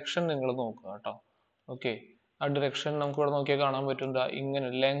ഡിറക്ഷൻ നിങ്ങൾ നോക്കുക കേട്ടോ. ഓക്കെ, ആ ഡിറക്ഷൻ നമുക്ക് ഇവിടെ നോക്കിയാൽ കാണാൻ പറ്റും, ഇങ്ങനെ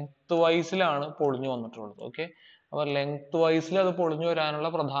ലെങ്ത് വൈസിലാണ് പൊളിഞ്ഞു വന്നിട്ടുള്ളത്. ഓക്കെ, അപ്പൊ ലെങ്ത് വൈസിൽ അത് പൊളിഞ്ഞു വരാനുള്ള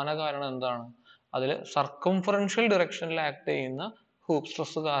പ്രധാന കാരണം എന്താണ്? അതിൽ സർക്കംഫറൻഷ്യൽ ഡിറക്ഷനിൽ ആക്ട് ചെയ്യുന്ന ഹൂപ്പ്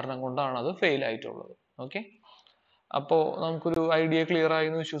സ്ട്രെസ് കാരണം കൊണ്ടാണ് അത് ഫെയിൽ ആയിട്ടുള്ളത്. ഓക്കെ, അപ്പോൾ നമുക്കൊരു ഐഡിയ ക്ലിയർ ആയി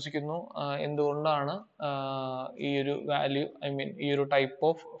എന്ന് വിശ്വസിക്കുന്നു എന്തുകൊണ്ടാണ് ഈ ഒരു വാല്യൂ, ഐ മീൻ ഈ ഒരു ടൈപ്പ്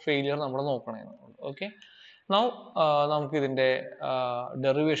ഓഫ് ഫെയിലിയർ നമ്മൾ നോക്കണേന്ന്. ഓക്കെ, നൗ നമുക്ക് ഇതിന്റെ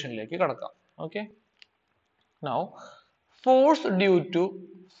ഡെറിവേഷനിലേക്ക് കടക്കാം. Okay, now force due to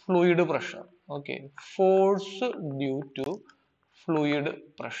fluid pressure. Okay, force due to fluid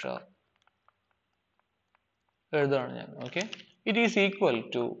pressure എഴുതാണ് ഞാൻ. Okay, it is equal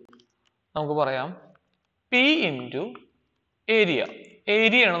to, നമുക്ക് പറയാം, പി ഇൻറ്റു ഏരിയ.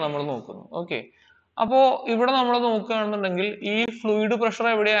 ഏരിയ ആണ് നമ്മൾ നോക്കുന്നത്. ഓക്കെ, അപ്പോ ഇവിടെ നമ്മൾ നോക്കുകയാണെന്നുണ്ടെങ്കിൽ ഈ ഫ്ലൂയിഡ് പ്രഷർ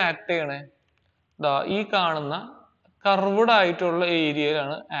എവിടെയാണ് ആക്ട് ചെയ്യണേ? ഈ കാണുന്ന കർവ്ഡ് ആയിട്ടുള്ള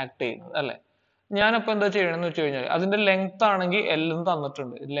ഏരിയയിലാണ് ആക്ട് ചെയ്യുന്നത് അല്ലെ. ഞാനപ്പോ എന്താ ചെയ്യണമെന്ന് വെച്ച് കഴിഞ്ഞാൽ, അതിന്റെ ലെങ്ത് ആണെങ്കിൽ L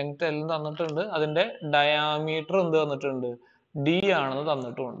തന്നിട്ടുണ്ട്, ലെങ്ത് L തന്നിട്ടുണ്ട്, അതിന്റെ ഡയാമീറ്റർ എന്ത് തന്നിട്ടുണ്ട്? D ആണെന്ന്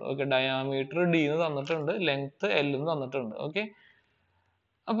തന്നിട്ടുണ്ട്. ഓക്കെ, ഡയാമീറ്റർ D എന്ന് തന്നിട്ടുണ്ട്, ലെങ്ത് L എന്ന് തന്നിട്ടുണ്ട്. ഓക്കെ,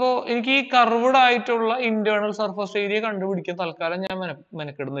 അപ്പോ എനിക്ക് ഈ കർവ്ഡ് ആയിട്ടുള്ള ഇന്റേണൽ സർഫസ് ഏരിയ കണ്ടുപിടിക്കാൻ തൽക്കാലം ഞാൻ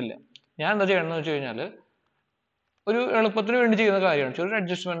മെനക്കെടുന്നില്ല. ഞാൻ എന്താ ചെയ്യണമെന്ന് വെച്ച് കഴിഞ്ഞാൽ, ഒരു എളുപ്പത്തിന് വേണ്ടി ചെയ്യുന്ന കാര്യമാണ്, ഒരു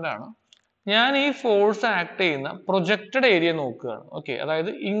അഡ്ജസ്റ്റ്മെന്റ് ആണ്. ഞാൻ ഈ ഫോഴ്സ് ആക്ട് ചെയ്യുന്ന പ്രൊജക്റ്റഡ് ഏരിയ നോക്കുകയാണ്. ഓക്കെ, അതായത്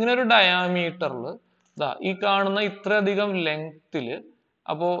ഇങ്ങനെ ഒരു ഡയാമീറ്ററിൽ ഈ കാണുന്ന ഇത്രയധികം ലെങ്തില്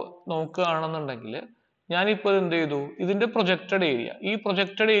അപ്പോ നോക്കുകയാണെന്നുണ്ടെങ്കിൽ ഞാനിപ്പോ എന്ത് ചെയ്തു, ഇതിന്റെ പ്രൊജക്റ്റഡ് ഏരിയ, ഈ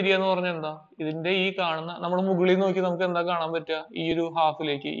പ്രൊജക്റ്റഡ് ഏരിയ എന്ന് പറഞ്ഞാൽ എന്താ? ഇതിന്റെ ഈ കാണുന്ന, നമ്മൾ മുകളിൽ നോക്കി നമുക്ക് എന്താ കാണാൻ പറ്റുക? ഈ ഒരു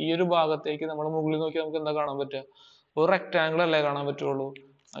ഹാഫിലേക്ക്, ഈ ഒരു ഭാഗത്തേക്ക് നമ്മൾ മുകളിൽ നോക്കി നമുക്ക് എന്താ കാണാൻ പറ്റുക? ഒരു റെക്ടാങ്കിൾ അല്ലേ കാണാൻ പറ്റുള്ളൂ.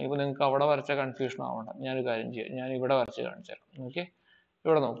 ഇപ്പൊ നിങ്ങൾക്ക് അവിടെ വരച്ച കൺഫ്യൂഷൻ ആവണ്ട, ഞാനൊരു കാര്യം ചെയ്യാം, ഞാൻ ഇവിടെ വരച്ച് കാണിച്ചു തരാം. ഓക്കെ,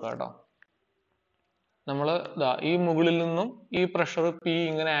 ഇവിടെ നോക്കുക കേട്ടോ. നമ്മൾ ഈ മുകളിൽ നിന്നും ഈ പ്രഷർ പി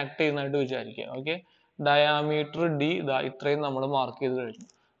ഇങ്ങനെ ആക്ട് ചെയ്യുന്നതായിട്ട് വിചാരിക്കുക. ഓക്കെ, ഡയാമീറ്റർ ഡി ഇത്രയും നമ്മൾ മാർക്ക് ചെയ്ത് കഴിഞ്ഞു.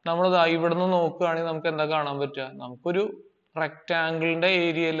 നമ്മൾ ഇവിടെ നിന്ന് നോക്കുകയാണെങ്കിൽ നമുക്ക് എന്താ കാണാൻ പറ്റുക? നമുക്കൊരു റെക്ടാങ്കിളിന്റെ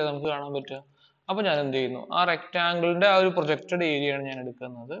ഏരിയ അല്ലേ നമുക്ക് കാണാൻ പറ്റുക. അപ്പൊ ഞാൻ എന്ത് ചെയ്യുന്നു, ആ റെക്ടാങ്കിളിന്റെ ആ ഒരു പ്രൊജക്റ്റഡ് ഏരിയ ആണ് ഞാൻ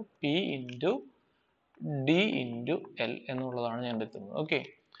എടുക്കുന്നത്, P into D into L എന്നുള്ളതാണ് ഞാൻ എടുക്കുന്നത്. ഓക്കെ,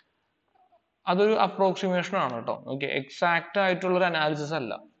 അതൊരു അപ്രോക്സിമേഷൻ ആണ് കേട്ടോ. ഓക്കെ, എക്സാക്ട് ആയിട്ടുള്ള ഒരു അനാലിസിസ്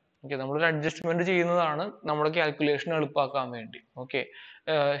അല്ല. ഓക്കെ, നമ്മളൊരു അഡ്ജസ്റ്റ്മെന്റ് ചെയ്യുന്നതാണ് നമ്മുടെ കാൽക്കുലേഷൻ എളുപ്പമാക്കാൻ വേണ്ടി. ഓക്കെ,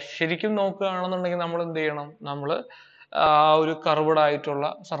 ശരിക്കും നോക്കുകയാണെന്നുണ്ടെങ്കിൽ നമ്മൾ എന്ത് ചെയ്യണം? നമ്മൾ ആ ഒരു കർവ്ഡ് ആയിട്ടുള്ള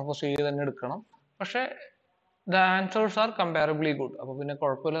സർഫസ് ഏരിയ തന്നെ എടുക്കണം. പക്ഷെ ദ ആൻസേഴ്സ് ആർ കമ്പാരബിളി ഗുഡ്. അപ്പൊ പിന്നെ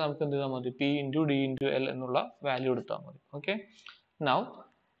കുഴപ്പമില്ല, നമുക്ക് എന്ത് ചെയ്താൽ മതി? P into D into L എന്നുള്ള വാല്യൂ എടുത്താൽ മതി. ഓക്കെ, നൗ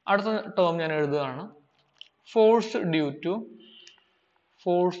അടുത്ത ടേം ഞാൻ എഴുതുകയാണ്, force due to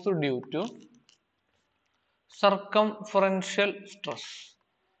circumferential stress.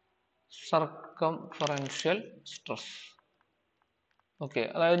 Okay,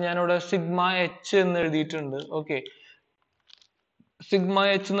 അതായത് ഞാനിവിടെ സിഗ്മ എച്ച് എന്ന് എഴുതിയിട്ടുണ്ട്. ഓക്കെ, സിഗ്മ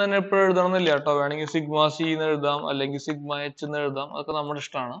എച്ച് എന്ന് തന്നെ എപ്പോഴും എഴുതണമെന്നില്ല കേട്ടോ, വേണമെങ്കിൽ സിഗ്മ സി എന്ന് എഴുതാം, അല്ലെങ്കിൽ സിഗ്മ എച്ച് എന്ന് എഴുതാം, അതൊക്കെ നമ്മുടെ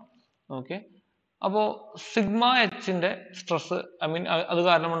ഇഷ്ടമാണ്. ഓക്കെ, അപ്പോ സിഗ്മ എച്ചിന്റെ സ്ട്രെസ്, ഐ മീൻ അത്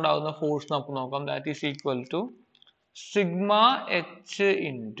കാരണം ഉണ്ടാകുന്ന ഫോഴ്സ് നമുക്ക് നോക്കാം. That is equal to sigma H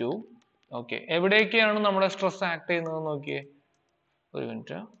into, okay, എവിടെയൊക്കെയാണ് നമ്മുടെ സ്ട്രെസ് ആക്ട് ചെയ്യുന്നത് നോക്കിയേ, ഒരു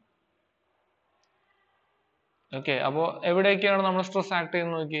മിനിറ്റ്. ഓക്കെ, അപ്പോൾ എവിടെയൊക്കെയാണ് നമ്മൾ സ്ട്രെസ് ആക്ട്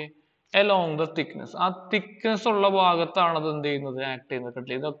ചെയ്യുന്നത് നോക്കിയേ, അലോങ് ദ തിക്നെസ്. ആ തിക്നെസ് ഉള്ള ഭാഗത്താണ് അത് എന്ത് ചെയ്യുന്നത്, ആക്ട് ചെയ്യുന്നത്.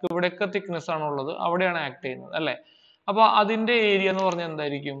 കണ്ടില്ലേ, ഇതൊക്കെ ഇവിടെയൊക്കെ തിക്നെസ് ആണുള്ളത്, അവിടെയാണ് ആക്ട് ചെയ്യുന്നത് അല്ലെ. അപ്പൊ അതിന്റെ ഏരിയ എന്ന് പറഞ്ഞാൽ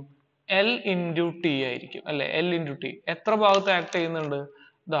എന്തായിരിക്കും? എൽ ഇൻറ്റു ടി ആയിരിക്കും അല്ലെ. എൽ ഇൻറ്റു ടി എത്ര ഭാഗത്ത് ആക്ട് ചെയ്യുന്നുണ്ട്?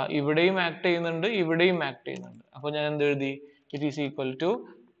 ഇവിടെയും ആക്ട് ചെയ്യുന്നുണ്ട്, ഇവിടെയും ആക്ട് ചെയ്യുന്നുണ്ട്. അപ്പൊ ഞാൻ എന്ത് എഴുതി? It is equal to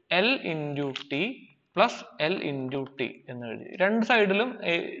L into T plus L into T എന്ന് എഴുതി. രണ്ട് സൈഡിലും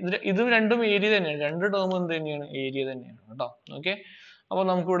ഇത് രണ്ടും ഏരിയ തന്നെയാണ്, രണ്ട് ടേം എന്ത് തന്നെയാണ്? ഏരിയ തന്നെയാണ് കേട്ടോ. ഓക്കെ, അപ്പൊ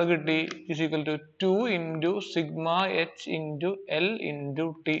നമുക്ക് ഇവിടെ കിട്ടി is equal to 2 into sigma H into L into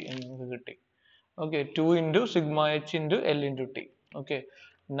T എന്ന് നമുക്ക് കിട്ടി. Okay, 2 into sigma H into L into T. Okay,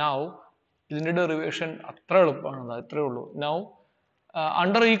 now ഇതിന്റെ ഡെറിവേഷൻ അത്ര എളുപ്പമാണ്, ഇത്രേ ഉള്ളൂ. Now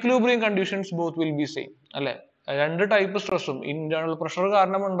under equilibrium conditions both will be same അല്ലെ. രണ്ട് ടൈപ്പ് സ്ട്രെസ്സും, ഇന്റേണൽ പ്രഷർ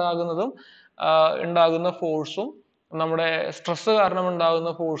കാരണം ഉണ്ടാകുന്ന ഫോഴ്സും നമ്മുടെ സ്ട്രെസ് കാരണം ഉണ്ടാകുന്ന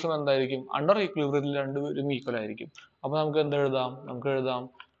ഫോഴ്സും എന്തായിരിക്കും? അണ്ടർ ഈക്വിലിബ്രിയത്തിൽ രണ്ടുപേരും ഈക്വൽ ആയിരിക്കും. അപ്പൊ നമുക്ക് എന്ത് എഴുതാം? നമുക്ക് എഴുതാം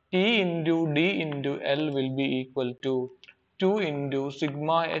P into D into L will be equal to 2 into sigma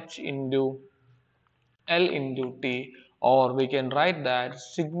H into L into T, or we can write that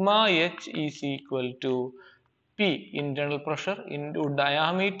sigma h is equal to P internal pressure into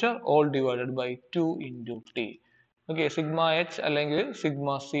diameter all divided by 2 into T. Okay, sigma H അല്ലെങ്കിൽ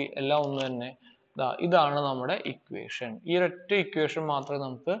sigma C എല്ലാം ഒന്ന് തന്നെ. ഇതാണ് നമ്മുടെ equation. ഈ ഒരൊറ്റ equation മാത്രമേ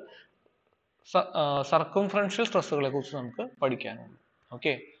നമുക്ക് സർക്കംഫറൻഷ്യൽ സ്ട്രെസ്സുകളെ കുറിച്ച് നമുക്ക് പഠിക്കാനുള്ളൂ.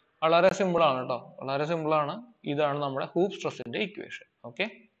 ഓക്കെ, വളരെ സിമ്പിൾ ആണ് കേട്ടോ, വളരെ സിമ്പിൾ ആണ്. ഇതാണ് നമ്മുടെ ഹൂപ്പ് സ്ട്രെസ്സിന്റെ ഇക്വേഷൻ. ഓക്കെ,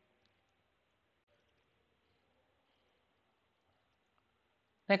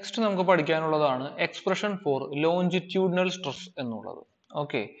 നെക്സ്റ്റ് നമുക്ക് പഠിക്കാനുള്ളതാണ് എക്സ്പ്രഷൻ ഫോർ ലോഞ്ചിറ്റ്യൂഡിനൽ സ്ട്രെസ് എന്നുള്ളത്.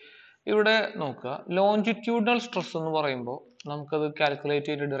 ഓക്കെ, ഇവിടെ നോക്കുക, ലോഞ്ചിറ്റ്യൂഡിനൽ സ്ട്രെസ് എന്ന് പറയുമ്പോൾ നമുക്കത് കാൽക്കുലേറ്റ്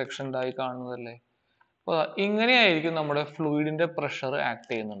ചെയ്ത ഡിറക്ഷനിലായി കാണുന്നതല്ലേ. അപ്പോൾ ഇങ്ങനെയായിരിക്കും നമ്മുടെ ഫ്ലൂയിഡിന്റെ പ്രഷർ ആക്ട്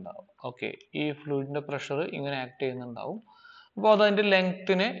ചെയ്യുന്നുണ്ടാവും. ഓക്കെ, ഈ ഫ്ലൂയിഡിന്റെ പ്രഷർ ഇങ്ങനെ ആക്ട് ചെയ്യുന്നുണ്ടാവും. അപ്പോൾ അത് അതിന്റെ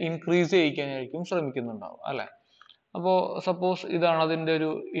ലെങ്ത്തിനെ ഇൻക്രീസ് ചെയ്യിക്കാനായിരിക്കും ശ്രമിക്കുന്നുണ്ടാവും അല്ലെ. അപ്പോൾ സപ്പോസ് ഇതാണ് അതിന്റെ ഒരു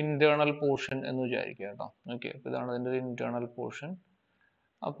ഇന്റേണൽ പോർഷൻ എന്ന് വിചാരിക്കുക കേട്ടോ. ഓക്കെ, ഇതാണ് അതിന്റെ ഒരു ഇന്റേണൽ പോർഷൻ.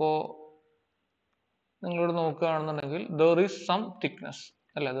 അപ്പോൾ നിങ്ങളിവിടെ നോക്കുകയാണെന്നുണ്ടെങ്കിൽ there is some thickness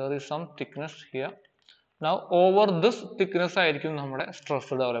അല്ലെ, there is some thickness here. Now over this thickness ആയിരിക്കും നമ്മുടെ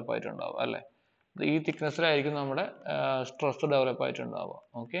സ്ട്രെസ് ഡെവലപ്പ് ആയിട്ടുണ്ടാവുക അല്ലെ. ഈ തിക്നെസ്സിലായിരിക്കും നമ്മുടെ സ്ട്രെസ് ഡെവലപ്പ് ആയിട്ടുണ്ടാവുക.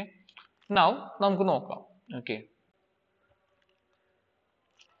 ഓക്കെ, നൗ നമുക്ക് നോക്കാം. Okay,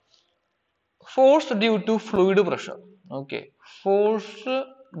 force due to fluid pressure. Okay, force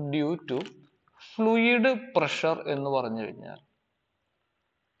due to fluid pressure എന്ന് പറഞ്ഞു കഴിഞ്ഞാൽ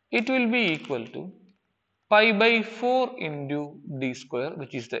it will be equal to pi by 4 into d square,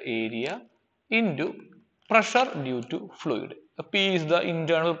 which is the area, into pressure due to fluid. P is the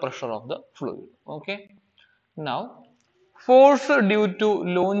internal pressure of the fluid. Okay, now force due to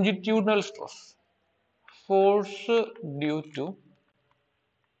longitudinal stress. Force due to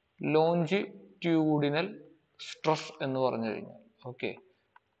longitudinal stress എന്ന് പറഞ്ഞു കഴിഞ്ഞാൽ, okay,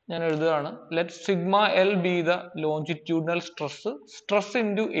 ഞാൻ എഴുതുകയാണ്. Let sigma L B the longitudinal stress, stress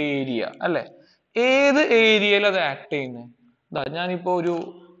into area അല്ലെ. ഏത് ഏരിയയിൽ അത് act ചെയ്യുന്നത്? ഞാനിപ്പോ ഒരു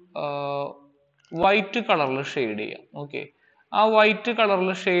വൈറ്റ് കളറിൽ ഷെയ്ഡ് ചെയ്യാം. ഓക്കെ, ആ വൈറ്റ്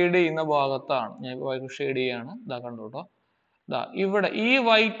കളറിൽ ഷെയ്ഡ് ചെയ്യുന്ന ഭാഗത്താണ് ഞാൻ ഇപ്പോൾ ഷെയ്ഡ് ചെയ്യാണ്. കണ്ടോട്ടോ, ഇവിടെ ഈ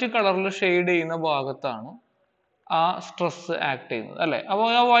വൈറ്റ് കളറിൽ ഷെയ്ഡ് ചെയ്യുന്ന ഭാഗത്താണ് ആ സ്ട്രെസ് ആക്ട് ചെയ്യുന്നത് അല്ലെ. അപ്പോൾ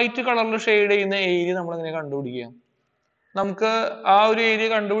ആ വൈറ്റ് കളറിൽ ഷെയ്ഡ് ചെയ്യുന്ന ഏരിയ നമ്മൾ എങ്ങനെ കണ്ടുപിടിക്കുക? നമുക്ക് ആ ഒരു ഏരിയ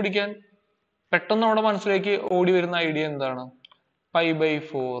കണ്ടുപിടിക്കാൻ പെട്ടെന്ന് നമ്മുടെ മനസ്സിലേക്ക് ഓടി വരുന്ന ഐഡിയ എന്താണ്? Pi by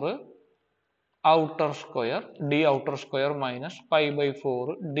 4 outer square D outer square minus pi by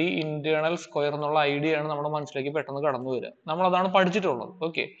 4 D internal square എന്നുള്ള ഐഡിയ ആണ് നമ്മുടെ മനസ്സിലേക്ക് പെട്ടെന്ന് കടന്നു വരിക. നമ്മൾ അതാണ് പഠിച്ചിട്ടുള്ളത്.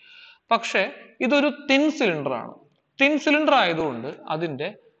 ഓക്കെ, പക്ഷെ ഇതൊരു തിൻ സിലിണ്ടർ ആണ്. തിൻ സിലിണ്ടർ ആയതുകൊണ്ട് അതിന്റെ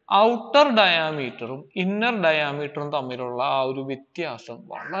ഔട്ടർ ഡയാമീറ്ററും ഇന്നർ ഡയാമീറ്ററും തമ്മിലുള്ള ആ ഒരു വ്യത്യാസം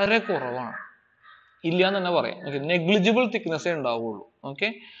വളരെ കുറവാണ്. ഇല്ല എന്ന് തന്നെ പറയാം. ഓക്കെ, നെഗ്ലിജിബിൾ തിക്നെസ്സേ ഉണ്ടാവുള്ളൂ. ഓക്കെ,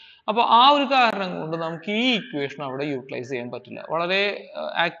 അപ്പൊ ആ ഒരു കാരണം കൊണ്ട് നമുക്ക് ഈ ഇക്വേഷൻ അവിടെ യൂട്ടിലൈസ് ചെയ്യാൻ പറ്റില്ല. വളരെ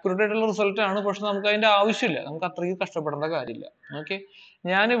ആക്യുറേറ്റ് ആയിട്ടുള്ള റിസൾട്ട് ആണ്, പക്ഷെ നമുക്ക് അതിന്റെ ആവശ്യമില്ല, നമുക്ക് അത്രയ്ക്ക് കഷ്ടപ്പെടേണ്ട കാര്യമില്ല. ഓക്കെ,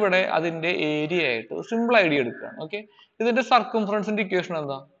 ഞാനിവിടെ അതിന്റെ ഏരിയ ആയിട്ട് സിമ്പിൾ ഐഡിയ എടുക്കുകയാണ്. ഓക്കെ, ഇതിന്റെ സർക്കംഫറൻസിന്റെ ഇക്വേഷൻ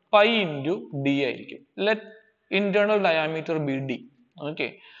എന്താ? പൈ ഇൻറ്റു ഡി ആയിരിക്കും. Let internal diameter B D. Okay,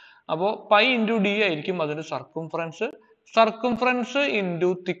 അപ്പോ പൈ ഇൻറ്റു ഡി ആയിരിക്കും അതിന്റെ സർക്കംഫറൻസ്. സർക്കംഫറൻസ് ഇൻറ്റു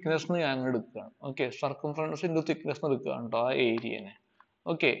തിക്നെസ് ഞാൻ എടുക്കുകയാണ്. ഓക്കെ, സർക്കംഫറൻസ് ഇൻറ്റു തിക്നെസ് എടുക്കുകയാണ് കേട്ടോ ആ ഏരിയനെ.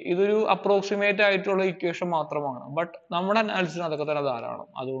 ഓക്കെ, ഇതൊരു അപ്രോക്സിമേറ്റ് ആയിട്ടുള്ള ഇക്വേഷൻ മാത്രമാണ്, ബട്ട് നമ്മുടെ അനാലിസിന് അതൊക്കെ തന്നെ ധാരാളം.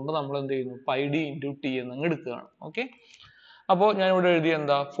 അതുകൊണ്ട് നമ്മൾ എന്ത് ചെയ്യുന്നു? പൈ ഡി ഇൻറ്റു ടി എന്ന് എടുക്കുകയാണ്. ഓക്കെ, അപ്പോൾ ഞാൻ ഇവിടെ എഴുതിയ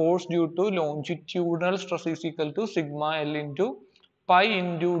എന്താ? Force due to longitudinal stress is equal to sigma L into pi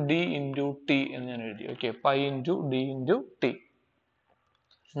into D into T എന്ന് ഞാൻ എഴുതി. Okay, pi into D into T.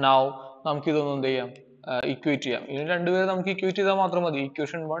 Now നമുക്ക് ഇതൊന്നും എന്ത് ചെയ്യാം? ഇക്വേറ്റ് ചെയ്യാം. ഇനി രണ്ടുപേരും നമുക്ക് ഇക്വേറ്റ് ചെയ്താൽ മാത്രം മതി.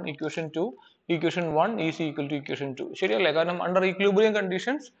 Equation 1, equation 2. Equation 1 is equal to equation 2. ശരിയല്ലേ? കാരണം അണ്ടർ ഈക്വിലിബ്രിയം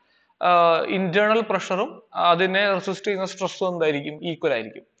കണ്ടീഷൻസ് ഇന്റേണൽ പ്രഷറും അതിനെ റെസിസ്റ്റ് ചെയ്യുന്ന സ്ട്രെസ്സും എന്തായിരിക്കും? ഈക്വൽ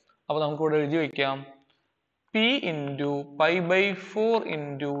ആയിരിക്കും. അപ്പൊ നമുക്ക് ഇവിടെ എഴുതി വെക്കാം, P into pi by 4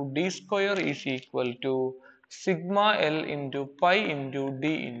 into D square is equal to sigma L into pi into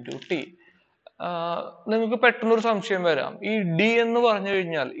D into T. നിങ്ങൾക്ക് പെട്ടെന്നൊരു സംശയം വരാം, ഈ ഡി എന്ന് പറഞ്ഞു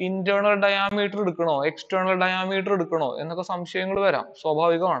കഴിഞ്ഞാൽ ഇന്റേണൽ ഡയാമീറ്റർ എടുക്കണോ എക്സ്റ്റേണൽ ഡയാമീറ്റർ എടുക്കണോ എന്നൊക്കെ സംശയങ്ങൾ വരാം.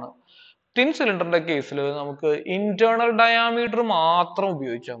 സ്വാഭാവികമാണ്. തിൻ സിലിണ്ടറിന്റെ കേസിൽ നമുക്ക് ഇന്റേണൽ ഡയാമീറ്റർ മാത്രം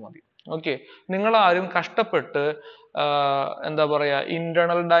ഉപയോഗിച്ചാൽ മതി. ഓക്കെ, നിങ്ങൾ ആരും കഷ്ടപ്പെട്ട് എന്താ പറയാ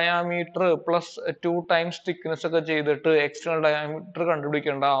internal diameter plus 2 times thickness ഒക്കെ ചെയ്തിട്ട് എക്സ്റ്റേണൽ ഡയാമീറ്റർ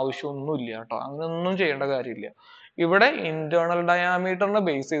കണ്ടുപിടിക്കേണ്ട ആവശ്യമൊന്നുമില്ല കേട്ടോ. അങ്ങനെയൊന്നും ചെയ്യേണ്ട കാര്യമില്ല. ഇവിടെ ഇന്റേണൽ ഡയാമീറ്ററിനെ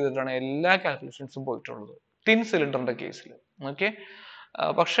ബേസ് ചെയ്തിട്ടാണ് എല്ലാ കാൽക്കുലേഷൻസും പോയിട്ടുള്ളത് തിൻ സിലിണ്ടറിന്റെ കേസിൽ. ഓക്കെ,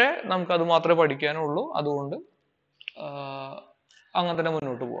 പക്ഷെ നമുക്ക് അത് മാത്രമേ പഠിക്കാനുള്ളൂ. അതുകൊണ്ട് അങ്ങനെ തന്നെ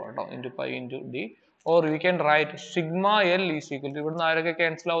മുന്നോട്ട് പോവാം കേട്ടോ. Into pi into D, or we can write sigma L is equal to, ഇവിടുന്ന് ആരൊക്കെ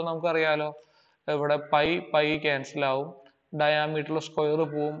ക്യാൻസൽ ആവും നമുക്കറിയാലോ. ഇവിടെ പൈ ക്യാൻസൽ ആവും, ഡയാമീറ്റർ സ്ക്വയർ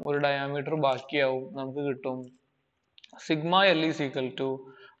പോവും, ഒരു ഡയാമീറ്റർ ബാക്കിയാവും. നമുക്ക് കിട്ടും sigma L is equal to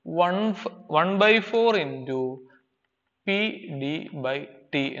 1/4 into P D by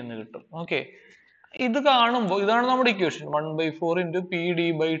T എന്ന് കിട്ടും. ഓക്കെ, ഇത് കാണുമ്പോൾ ഇതാണ് നമ്മുടെ equation. 1/4 into P D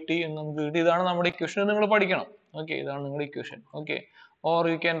by T എന്ന് നമുക്ക് കിട്ടി. ഇതാണ് നമ്മുടെ ഇക്വേഷൻ, നിങ്ങൾ പഠിക്കണം. ഓക്കെ, ഇതാണ് നിങ്ങളുടെ equation. Okay, or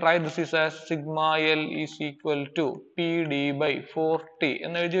you can write this is as sigma L is equal to P D by 4ടി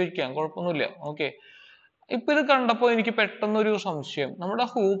എന്ന് എഴുതി വയ്ക്കാം, കുഴപ്പമൊന്നുമില്ല. ഓക്കെ, ഇപ്പൊ ഇത് കണ്ടപ്പോൾ എനിക്ക് പെട്ടെന്നൊരു സംശയം. നമ്മുടെ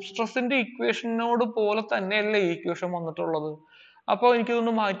ഹൂപ്പ് സ്ട്രെസ്സിന്റെ ഇക്വേഷനോട് പോലെ തന്നെയല്ലേ ഈ ഇക്വേഷൻ വന്നിട്ടുള്ളത്? അപ്പോൾ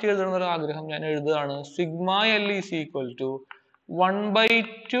എനിക്കിതൊന്ന് മാറ്റി എഴുതണം ഒരു ആഗ്രഹം. ഞാൻ എഴുതുകയാണ് sigma L is equal to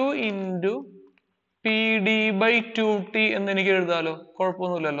 1/2 into P D by 2ടി എന്ന് എനിക്ക് എഴുതാലോ,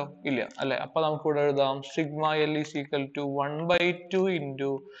 കുഴപ്പമൊന്നുമില്ലല്ലോ, ഇല്ല അല്ലെ? അപ്പൊ നമുക്ക് ഇവിടെ എഴുതാം sigma L is equal to 1/2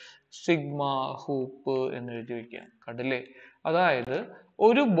 into sigma hoop എന്ന് എഴുതി വെക്കാം. കണ്ടില്ലേ? അതായത്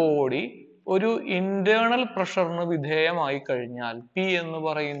ഒരു ബോഡി ഒരു ഇന്റേണൽ പ്രഷറിന് വിധേയമായി കഴിഞ്ഞാൽ, പി എന്ന്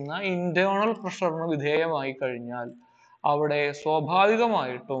പറയുന്ന ഇന്റേണൽ പ്രഷറിന് വിധേയമായി കഴിഞ്ഞാൽ അവിടെ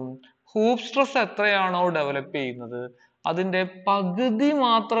സ്വാഭാവികമായിട്ടും ഹൂപ്പ് സ്ട്രെസ് എത്രയാണോ ഡെവലപ്പ് ചെയ്യുന്നത് അതിന്റെ പകുതി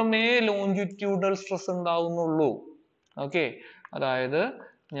മാത്രമേ ലോഞ്ചിറ്റ്യൂഡൽ സ്ട്രെസ് ഉണ്ടാവുന്നുള്ളൂ. ഓക്കെ, അതായത്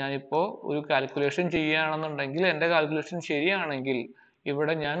ഞാനിപ്പോ ഒരു കാൽക്കുലേഷൻ ചെയ്യുകയാണെന്നുണ്ടെങ്കിൽ, എന്റെ കാൽക്കുലേഷൻ ശരിയാണെങ്കിൽ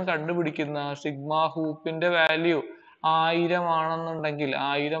ഇവിടെ ഞാൻ കണ്ടുപിടിക്കുന്ന സിഗ്മ ഹൂപ്പിന്റെ വാല്യൂ 1000 ആണെന്നുണ്ടെങ്കിൽ,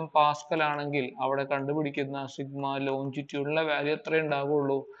 1000 പാസ്കൽ ആണെങ്കിൽ അവിടെ കണ്ടുപിടിക്കുന്ന സിഗ്മ ലോഞ്ചിറ്റ്യൂഡിലെ വാല്യൂ എത്ര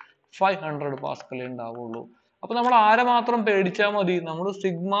ഉണ്ടാവുള്ളൂ? 500 പാസ്കലേ ഉണ്ടാവുള്ളൂ. അപ്പൊ നമ്മൾ ആരെ മാത്രം പേടിച്ചാൽ മതി? നമ്മൾ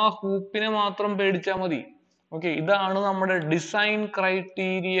സിഗ്മ ഹൂപ്പിനെ മാത്രം പേടിച്ചാൽ മതി. ഓക്കെ, ഇതാണ് നമ്മുടെ ഡിസൈൻ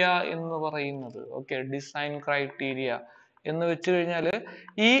ക്രൈറ്റീരിയ എന്ന് പറയുന്നത്. ഓക്കെ, ഡിസൈൻ ക്രൈറ്റീരിയ എന്ന് വെച്ച് കഴിഞ്ഞാല്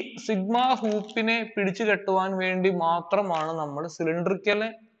ഈ സിഗ്മ ഹൂപ്പിനെ പിടിച്ചു കെട്ടുവാൻ വേണ്ടി മാത്രമാണ് നമ്മൾ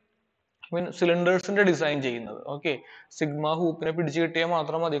സിലിണ്ടേഴ്സിന്റെ ഡിസൈൻ ചെയ്യുന്നത്. ഓക്കെ, സിഗ്മ ഹൂപ്പിനെ പിടിച്ചു കെട്ടിയാൽ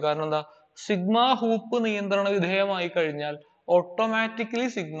മാത്രം മതി. കാരണം എന്താ? സിഗ്മ ഹൂപ്പ് നിയന്ത്രണ വിധേയമായി കഴിഞ്ഞാൽ ഓട്ടോമാറ്റിക്കലി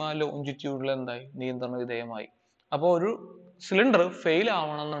സിഗ്മ ലോഞ്ചിറ്റ്യൂഡിൽ എന്തായി? നിയന്ത്രണ വിധേയമായി. അപ്പോൾ ഒരു സിലിണ്ടർ ഫെയിൽ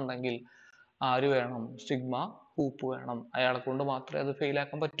ആവണമെന്നുണ്ടെങ്കിൽ ആര് വേണം? സിഗ്മ ഹൂപ്പ് വേണം. അയാളെ കൊണ്ട് മാത്രമേ അത് ഫെയിൽ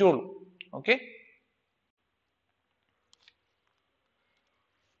ആക്കാൻ പറ്റുള്ളൂ. ഓക്കെ,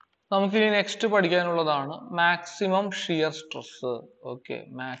 നമുക്കിനി next പഠിക്കാനുള്ളതാണ് maximum shear stress. Okay,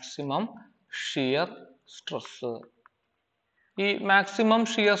 maximum shear stress. ഈ മാക്സിമം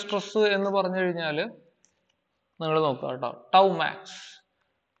ഷിയർ സ്ട്രെസ് എന്ന് പറഞ്ഞു കഴിഞ്ഞാൽ നിങ്ങൾ നോക്കുക കേട്ടോ,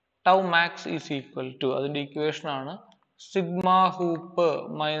 tau max is equal to, അതിന്റെ ഇക്വേഷൻ ആണ് sigma hoop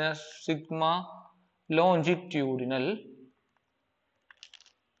minus sigma longitudinal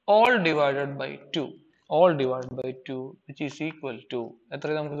all divided by 2 which is equal to എത്ര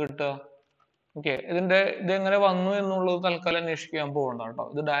നമുക്ക് കിട്ടുക? ഓക്കെ, ഇത് എങ്ങനെ വന്നു എന്നുള്ളത് തൽക്കാലം അന്വേഷിക്കാൻ പോകണ്ട കേട്ടോ.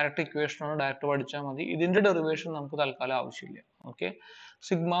 ഇത് ഡയറക്റ്റ് ഇക്വേഷൻ ആണ്, ഡയറക്റ്റ് പഠിച്ചാൽ മതി. ഇതിന്റെ ഡെറിവേഷൻ നമുക്ക് തൽക്കാലം ആവശ്യമില്ല. ഓക്കെ,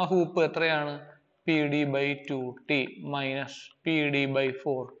 സിഗ്മ ഹൂപ്പ് എത്രയാണ്? P D by 2ടി minus P D by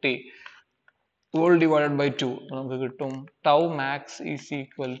 4ടി all divided by 2 നമുക്ക് കിട്ടും tau max is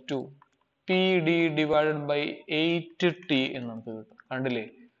equal to P D divided by 8ടി എന്ന് നമുക്ക് കിട്ടും. കണ്ടില്ലേ?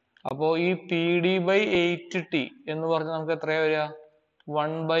 അപ്പോ ഈ പി ഡി ബൈ 8ടി എന്ന് പറഞ്ഞാൽ നമുക്ക് എത്രയാ വരിക?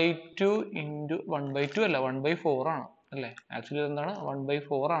 1/2 ഇൻറ്റു 1/2 അല്ല 1/4 ആണ് അല്ലേ? ആക്ച്വലി എന്താണ്?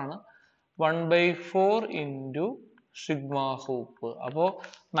 1/4 ആണ്. 1/4 ഇൻറ്റു സിഗ്മ ഹൂപ്പ്. അപ്പോ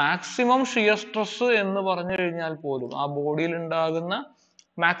മാക്സിമം ഷിയർ സ്ട്രെസ് എന്ന് പറഞ്ഞു കഴിഞ്ഞാൽ പോലും, ആ ബോഡിയിൽ ഉണ്ടാകുന്ന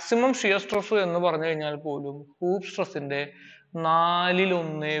മാക്സിമം ഷിയർ സ്ട്രെസ് എന്ന് പറഞ്ഞു കഴിഞ്ഞാൽ പോലും ഹൂപ്പ് സ്ട്രെസ്സിന്റെ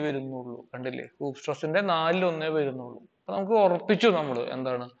 1/4 വരുന്നുള്ളൂ. കണ്ടില്ലേ? ഹൂപ്പ് സ്ട്രെസ്സിന്റെ 1/4 വരുന്നുള്ളൂ. അപ്പൊ നമുക്ക് ഉറപ്പിച്ചു നമ്മൾ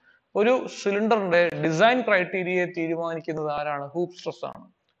എന്താണ്? ഒരു സിലിണ്ടറിന്റെ ഡിസൈൻ ക്രൈറ്റീരിയയെ തീരുമാനിക്കുന്നത് ആരാണ്? ഹൂപ്പ് സ്ട്രെസ് ആണ്.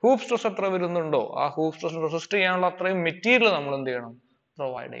 ഹൂപ്പ് സ്ട്രെസ് എത്ര വരുന്നുണ്ടോ ആ ഹൂപ്പ് സ്ട്രെസ് റെസിസ്റ്റ് ചെയ്യാനുള്ള അത്രയും മെറ്റീരിയൽ നമ്മൾ എന്ത് ചെയ്യണം?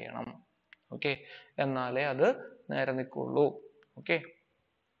 പ്രൊവൈഡ് ചെയ്യണം. ഓക്കെ, എന്നാലേ അത് നേരെ നിൽക്കുള്ളൂ. ഓക്കെ,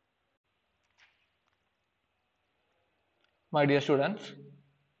 മൈ ഡിയർ സ്റ്റുഡൻസ്,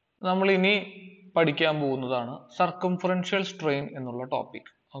 നമ്മൾ ഇനി പഠിക്കാൻ പോകുന്നതാണ് സർക്കംഫറൻഷ്യൽ സ്ട്രെയിൻ എന്നുള്ള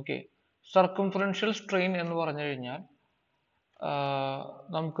ടോപ്പിക്. ഓക്കെ, സർക്കംഫറൻഷ്യൽ സ്ട്രെയിൻ എന്ന് പറഞ്ഞു കഴിഞ്ഞാൽ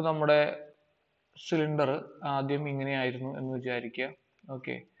നമുക്ക് നമ്മുടെ സിലിണ്ടർ ആദ്യം ഇങ്ങനെയായിരുന്നു എന്ന് വിചാരിക്കുക.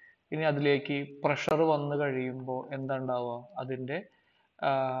 ഓക്കെ, ഇനി അതിലേക്ക് പ്രഷർ വന്നു കഴിയുമ്പോൾ എന്താ ഉണ്ടാവുക? അതിന്റെ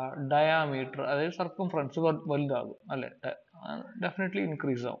ഡയാമീറ്റർ, അതായത് സർക്കംഫറൻസ് വലുതാകും അല്ലെ? ഡെഫിനറ്റ്ലി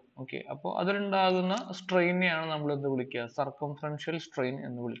ഇൻക്രീസ് ആവും. ഓക്കെ, അപ്പോൾ അതിലുണ്ടാകുന്ന സ്ട്രെയിനെയാണ് നമ്മൾ എന്ത് വിളിക്കുക? സർക്കംഫറൻഷ്യൽ സ്ട്രെയിൻ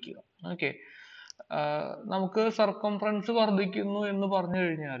എന്ന് വിളിക്കുക. ഓക്കെ, നമുക്ക് സർക്കംഫറൻസ് വർദ്ധിക്കുന്നു എന്ന് പറഞ്ഞു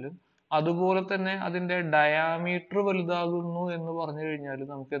കഴിഞ്ഞാലും അതുപോലെ തന്നെ അതിന്റെ ഡയാമീറ്റർ വലുതാകുന്നു എന്ന് പറഞ്ഞു കഴിഞ്ഞാൽ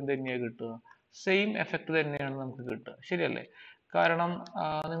നമുക്ക് എന്ത് തന്നെയാണ് കിട്ടുക? സെയിം എഫക്ട് തന്നെയാണ് നമുക്ക് കിട്ടുക. ശരിയല്ലേ? കാരണം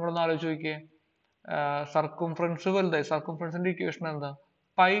നിങ്ങളൊന്ന് ആലോചിച്ച് നോക്കിയേ, സർക്കംഫറൻസ് വലുതായി. സർക്കംഫറൻസിന്റെ ഇക്വേഷൻ എന്താ?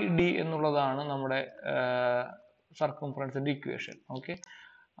 പൈ ഡി എന്നുള്ളതാണ് നമ്മുടെ സർക്കംഫറൻസിന്റെ ഇക്വേഷൻ. ഓക്കെ,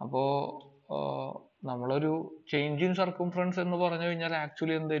 അപ്പോ നമ്മളൊരു ചേഞ്ച് ഇൻ സർക്കംഫറൻസ് എന്ന് പറഞ്ഞു കഴിഞ്ഞാൽ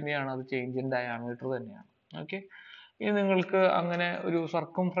ആക്ച്വലി എന്ത് തന്നെയാണ്? അത് ചേഞ്ച് ഇൻ ഡയാമീറ്റർ തന്നെയാണ്. ഓക്കെ, ഇനി നിങ്ങൾക്ക് അങ്ങനെ ഒരു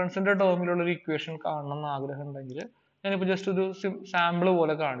സർക്കംഫറൻസിന്റെ ടേമിലുള്ള ഒരു ഇക്വേഷൻ കാണണം എന്ന് ആഗ്രഹം ഉണ്ടെങ്കിൽ ഞാനിപ്പോൾ ജസ്റ്റ് ഒരു സാമ്പിൾ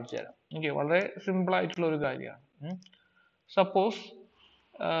പോലെ കാണിച്ചു തരാം. ഓക്കെ, വളരെ സിമ്പിൾ ആയിട്ടുള്ള ഒരു കാര്യമാണ്. സപ്പോസ്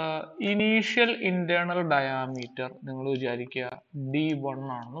ഇനീഷ്യൽ ഇന്റേണൽ ഡയാമീറ്റർ നിങ്ങൾ വിചാരിക്കുക D1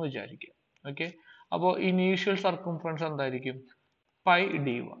 ആണെന്ന് വിചാരിക്കുക. ഓക്കെ, അപ്പോൾ ഇനീഷ്യൽ സർക്കംഫറൻസ് എന്തായിരിക്കും? Pi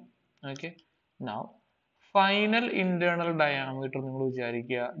D1. Okay, now final internal diameter നിങ്ങൾ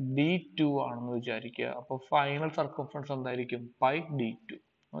വിചാരിക്കുക D2 ആണെന്ന് വിചാരിക്കുക. അപ്പോൾ ഫൈനൽ സർക്കംഫറൻസ് എന്തായിരിക്കും? Pi D2.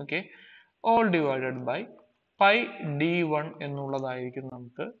 Okay, all divided by pi D1 എന്നുള്ളതായിരിക്കും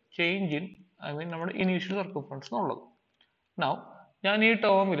നമുക്ക് ചേഞ്ച് ഇൻ നമ്മുടെ ഇനീഷ്യൽ സർക്കംഫറൻസ് എന്നുള്ളത്. നൗ ഞാൻ ഈ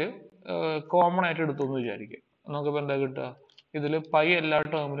ടേമിൽ കോമൺ ആയിട്ട് എടുത്തു എന്ന് വിചാരിക്കുക. നമുക്കിപ്പോൾ എന്താ കിട്ടുക? ഇതിൽ പൈ എല്ലാ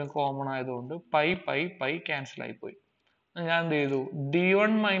ടേമിലും കോമൺ ആയതുകൊണ്ട് പൈ പൈ പൈ ക്യാൻസൽ ആയി പോയി. ഞാൻ എന്ത് ചെയ്തു?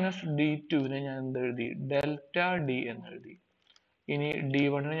 D1 മൈനസ് D2 ഞാൻ എന്ത് എഴുതി? ഡെൽറ്റ ഡി എന്ന് എഴുതി. ഇനി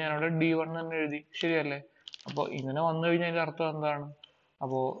D1 ഞാൻ അവിടെ D1 തന്നെ എഴുതി, ശരിയല്ലേ? അപ്പോൾ ഇങ്ങനെ വന്നു കഴിഞ്ഞാൽ അതിന്റെ അർത്ഥം എന്താണ്?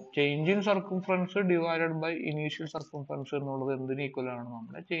 അപ്പോൾ change in circumference divided by initial circumference എന്നുള്ളത് എന്തിന് ഈക്വൽ ആണ്?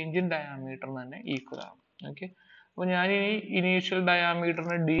 നമ്മുടെ ചേഞ്ച് ഇൻ ഡയാമീറ്റർ തന്നെ ഈക്വൽ ആണ്. ഓക്കെ, അപ്പോൾ ഞാൻ ഇനി ഇനീഷ്യൽ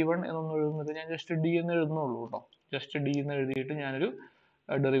ഡയാമീറ്ററിന് D1 എന്നൊന്നും എഴുതുന്നത്, ഞാൻ ജസ്റ്റ് D എന്ന് എഴുതുന്നുള്ളൂ കേട്ടോ. ജസ്റ്റ് D എന്ന് എഴുതിയിട്ട് ഞാനൊരു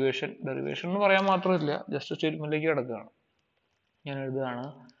ഡെറിവേഷൻ എന്ന് പറയാൻ മാത്രമില്ല, ജസ്റ്റ് സ്റ്റേറ്റ്മെന്റിലേക്ക് കിടക്കുകയാണ്. ഞാൻ എഴുതുകയാണ്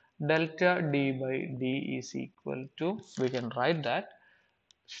delta D by D is equal to, we can write that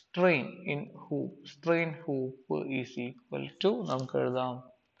strain in hoop is equal to, നമുക്ക് എഴുതാം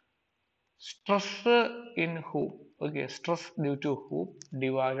stress in hoop. Okay, stress due to hoop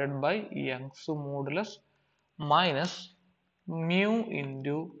divided by Young's modulus minus mu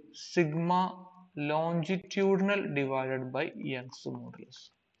into sigma longitudinal divided by Young's modulus.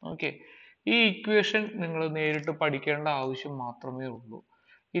 Okay, ഈ equation നിങ്ങൾ നേരിട്ട് പഠിക്കേണ്ട ആവശ്യം മാത്രമേ ഉള്ളൂ.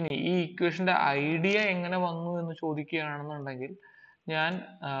 ഇനി ഈ ഇക്വേഷന്റെ ഐഡിയ എങ്ങനെ വന്നു എന്ന് ചോദിക്കുകയാണെന്നുണ്ടെങ്കിൽ, ഞാൻ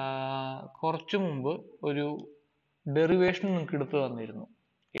കുറച്ചു മുമ്പ് ഒരു ഡെറിവേഷൻ നിങ്ങൾക്ക് എടുത്തു തന്നിരുന്നു.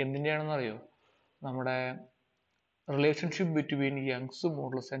 എന്തിൻ്റെയാണെന്ന് അറിയോ? നമ്മുടെ relationship between Young's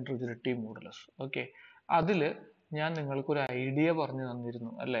modulus and rigidity modulus. Okay, അതിൽ ഞാൻ നിങ്ങൾക്കൊരു ഐഡിയ പറഞ്ഞു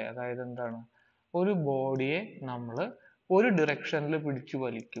തന്നിരുന്നു അല്ലേ? അതായത് എന്താണ്? ഒരു ബോഡിയെ നമ്മൾ ഒരു ഡിറക്ഷനിൽ പിടിച്ചു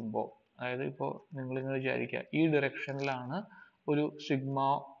വലിക്കുമ്പോൾ, അതായത് ഇപ്പോൾ നിങ്ങളിങ്ങനെ വിചാരിക്കുക ഈ ഡിറക്ഷനിലാണ് ഒരു സിഗ്മ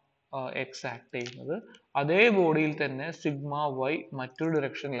എക്സ് ആക്ട് ചെയ്യുന്നത്, അതേ ബോഡിയിൽ തന്നെ സിഗ്മ വൈ മറ്റൊരു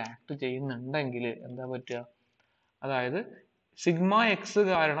ഡിറക്ഷനിൽ ആക്ട് ചെയ്യുന്നുണ്ടെങ്കിൽ എന്താ പറ്റുക? അതായത് സിഗ്മ എക്സ്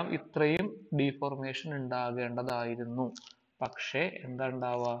കാരണം ഇത്രയും ഡീഫോർമേഷൻ ഉണ്ടാകേണ്ടതായിരുന്നു, പക്ഷേ എന്താ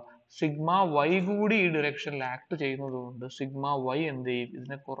ഉണ്ടാവുക? സിഗ്മ വൈ കൂടി ഈ ഡിറക്ഷനിൽ ആക്ട് ചെയ്യുന്നത് കൊണ്ട് സിഗ്മ വൈ എന്ത് ചെയ്യും?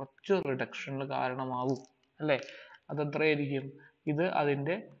 ഇതിനെ കുറച്ച് റിഡക്ഷനിൽ കാരണമാവും അല്ലേ? അതെത്രയായിരിക്കും? ഇത്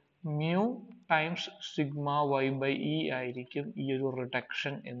അതിന്റെ mu times sigma Y by E ആയിരിക്കും ഈ ഒരു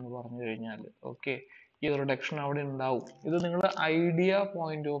റിഡക്ഷൻ എന്ന് പറഞ്ഞു കഴിഞ്ഞാൽ. ഓക്കെ, ഈ റിഡക്ഷൻ അവിടെ ഉണ്ടാവും. ഇത് നിങ്ങൾ ഐഡിയ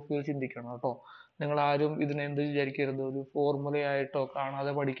പോയിന്റ് ഓഫ് വ്യൂ ചിന്തിക്കണം കേട്ടോ. നിങ്ങൾ ആരും ഇതിനെ എന്ത് വിചാരിക്കരുത്, ഒരു ഫോർമുലയായിട്ടോ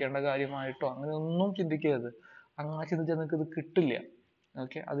കാണാതെ പഠിക്കേണ്ട കാര്യമായിട്ടോ അങ്ങനെ ഒന്നും ചിന്തിക്കരുത്. അങ്ങനെ ചിന്തിച്ചാൽ നിങ്ങൾക്ക് ഇത് കിട്ടില്ല.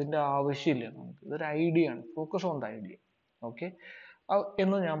 ഓക്കെ, അതിന്റെ ആവശ്യമില്ല നമുക്ക്. ഇതൊരു ഐഡിയ ആണ്, focus on the idea. Okay,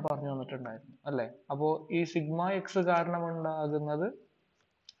 എന്ന് ഞാൻ പറഞ്ഞു തന്നിട്ടുണ്ടായിരുന്നു അല്ലേ? അപ്പോൾ ഈ സിഗ്മ എക്സ് കാരണം ഉണ്ടാകുന്നത്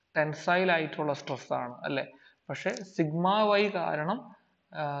ടെൻസൈൽ ആയിട്ടുള്ള സ്ട്രെസ് ആണ് അല്ലെ? പക്ഷെ സിഗ്മ വൈ കാരണം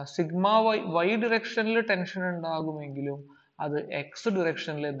സിഗ്മ വൈ ഡിറക്ഷനിൽ ടെൻഷൻ ഉണ്ടാകുമെങ്കിലും അത് എക്സ്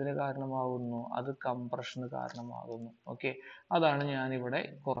ഡിറക്ഷനിൽ എന്തിന് കാരണമാകുന്നു? അത് കംപ്രഷന് കാരണമാകുന്നു. ഓക്കെ, അതാണ് ഞാൻ ഇവിടെ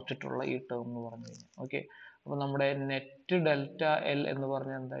കുറച്ചിട്ടുള്ള ഈ ടേം എന്ന് പറഞ്ഞു കഴിഞ്ഞാൽ. ഓക്കെ, അപ്പൊ നമ്മുടെ നെറ്റ് ഡെൽറ്റ എൽ എന്ന്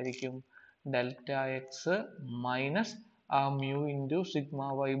പറഞ്ഞാൽ എന്തായിരിക്കും? ഡെൽറ്റ എക്സ് മൈനസ് ആ mu into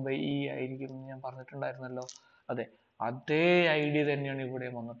sigma Y by E ആയിരിക്കും ഞാൻ പറഞ്ഞിട്ടുണ്ടായിരുന്നല്ലോ. അതെ, അതേ ഐഡിയ തന്നെയാണ് ഇവിടെ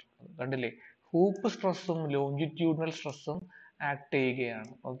വന്നിട്ടുള്ളത്. കണ്ടില്ലേ? ഹൂപ്പ് സ്ട്രെസ്സും ലോഞ്ചിറ്റ്യൂഡിനൽ സ്ട്രെസ്സും ആക്ട്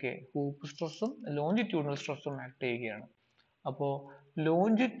ചെയ്യുകയാണ്. ഓക്കെ, ഹൂപ്പ് സ്ട്രെസ്സും ലോഞ്ചിറ്റ്യൂഡിനൽ സ്ട്രെസ്സും ആക്ട് ചെയ്യുകയാണ്. അപ്പോൾ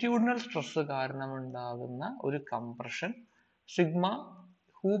ലോഞ്ചിറ്റ്യൂഡിനൽ സ്ട്രെസ് കാരണമുണ്ടാകുന്ന ഒരു കംപ്രഷൻ സിഗ്മ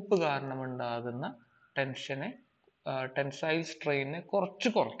ഹൂപ്പ് കാരണമുണ്ടാകുന്ന ടെൻഷനെ, ടെൻസൈൽ സ്ട്രെയിനെ കുറച്ച്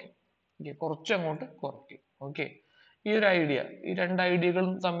കുറയ്ക്കും. കുറച്ച് അങ്ങോട്ട് കുറയ്ക്കും. ഓക്കെ, ഈ ഒരു ഐഡിയ, ഈ രണ്ട്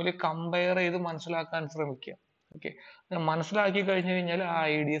ഐഡിയകളും തമ്മിൽ കമ്പയർ ചെയ്ത് മനസ്സിലാക്കാൻ ശ്രമിക്കുക. ഓക്കെ, മനസ്സിലാക്കി കഴിഞ്ഞു കഴിഞ്ഞാൽ ആ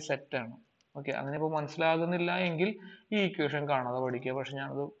ഐഡിയ സെറ്റ് ആണ്. ഓക്കെ, അങ്ങനെ ഇപ്പോൾ മനസ്സിലാകുന്നില്ല എങ്കിൽ ഈ ഇക്വേഷൻ കാണാതെ പഠിക്കുക. പക്ഷെ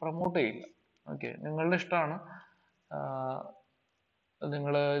ഞാനത് പ്രൊമോട്ട് ചെയ്യില്ല. ഓക്കെ, നിങ്ങളുടെ ഇഷ്ടമാണ്.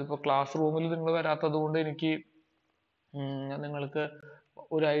 നിങ്ങൾ ഇപ്പോൾ ക്ലാസ് റൂമിൽ നിങ്ങൾ വരാത്തത് കൊണ്ട് എനിക്ക് നിങ്ങൾക്ക്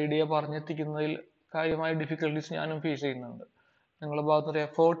ഒരു ഐഡിയ പറഞ്ഞെത്തിക്കുന്നതിൽ കാര്യമായ ഡിഫിക്കൽട്ടീസ് ഞാനും ഫേസ് ചെയ്യുന്നുണ്ട്. നിങ്ങളുടെ ഭാഗത്ത് ഒരു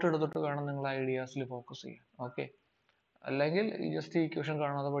എഫേർട്ട് എടുത്തിട്ട് വേണം നിങ്ങൾ ഐഡിയാസിൽ ഫോക്കസ് ചെയ്യാൻ. ഓക്കെ, അല്ലെങ്കിൽ ജസ്റ്റ് ഈ ഇക്വേഷൻ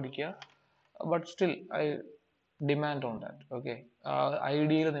കാണാതെ പഠിക്കുക. But still I demand on that. Okay,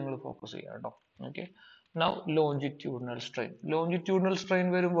 ഐഡിയയിൽ നിങ്ങൾ ഫോക്കസ് ചെയ്യുക കേട്ടോ. Okay, now longitudinal strain. Longitudinal strain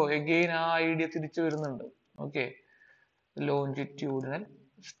വരുമ്പോൾ എഗെയിൻ ആ ഐഡിയ തിരിച്ചു വരുന്നുണ്ട്. ഓക്കെ, ലോഞ്ചിറ്റ്യൂഡിനൽ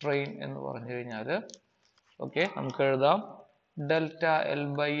സ്ട്രെയിൻ എന്ന് പറഞ്ഞു കഴിഞ്ഞാൽ ഓക്കെ നമുക്ക് എഴുതാം delta L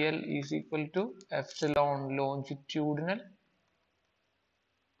by L is equal to epsilon longitudinal.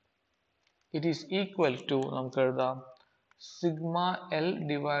 It is equal to നമുക്ക് എഴുതാം sigma L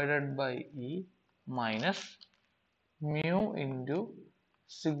divided by E minus mu into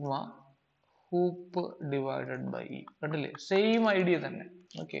sigma hoop divided by E. കണ്ടില്ലേ, സെയിം ഐഡിയ തന്നെ.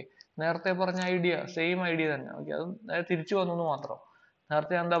 Okay, നേരത്തെ പറഞ്ഞ ഐഡിയ സെയിം ഐഡിയ തന്നെ. Okay, അത് തിരിച്ചു വന്നു മാത്രം.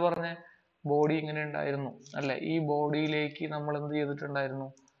 നേരത്തെ എന്താ പറഞ്ഞേ, ബോഡി ഇങ്ങനെ ഉണ്ടായിരുന്നു അല്ലെ, ഈ ബോഡിയിലേക്ക് നമ്മൾ എന്ത് ചെയ്തിട്ടുണ്ടായിരുന്നു,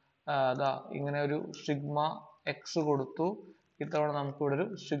 അതാ ഇങ്ങനെ ഒരു സിഗ്മ എക്സ് കൊടുത്തു, ഇത്തവണ നമുക്ക് ഇവിടെ ഒരു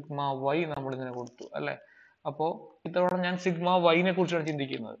സിഗ്മ വൈ നമ്മൾ ഇങ്ങനെ കൊടുത്തു അല്ലെ. അപ്പോ ഇത്തവണ ഞാൻ സിഗ്മ വൈനെ കുറിച്ചാണ്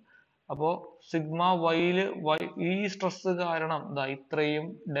ചിന്തിക്കുന്നത്. അപ്പോ സിഗ്മ വൈയില് ഈ സ്ട്രെസ് കാരണം ഇത്രയും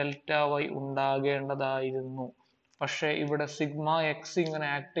ഡെൽറ്റ വൈ ഉണ്ടാകേണ്ടതായിരുന്നു. പക്ഷെ ഇവിടെ സിഗ്മ എക്സ് ഇങ്ങനെ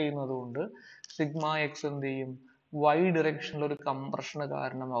ആക്ട് ചെയ്യുന്നത് കൊണ്ട് സിഗ്മ എക്സ് എന്ത് ചെയ്യും, വൈ ഡിറക്ഷനിൽ ഒരു കംപ്രഷന്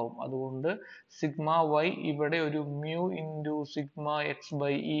കാരണമാവും. അതുകൊണ്ട് സിഗ്മ വൈ ഇവിടെ ഒരു mu into sigma X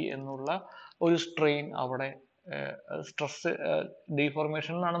by E എന്നുള്ള ഒരു സ്ട്രെയിൻ അവിടെ, സ്ട്രെസ്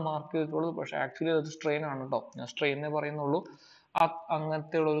ഡീഫോർമേഷനിലാണ് മാർക്ക് ചെയ്തിട്ടുള്ളത്, പക്ഷെ ആക്ച്വലി അത് സ്ട്രെയിൻ ആണ് കേട്ടോ, ഞാൻ സ്ട്രെയിനെ പറയുന്നുള്ളൂ.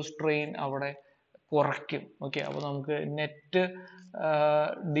 അങ്ങനത്തെ ഉള്ള ഒരു സ്ട്രെയിൻ അവിടെ കുറയ്ക്കും. ഓക്കെ, അപ്പൊ നമുക്ക് net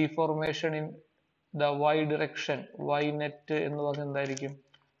deformation in the Y direction, Y net എന്ന് പറഞ്ഞാൽ എന്തായിരിക്കും,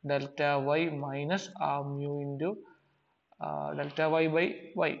 ഡെൽറ്റ വൈ മൈനസ് ആ mu into delta Y by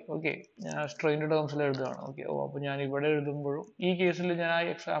Y. Okay, ഞാൻ സ്ട്രെയിൻ്റെ ടേംസിൽ എഴുതുകയാണ്. ഓക്കെ, അപ്പൊ ഞാൻ ഇവിടെ എഴുതുമ്പോഴും ഈ കേസിൽ ഞാൻ ആ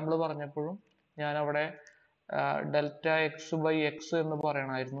എക്സാമ്പിൾ പറഞ്ഞപ്പോഴും ഞാൻ അവിടെ ഡെൽറ്റ എക്സ് ബൈ എക്സ് എന്ന്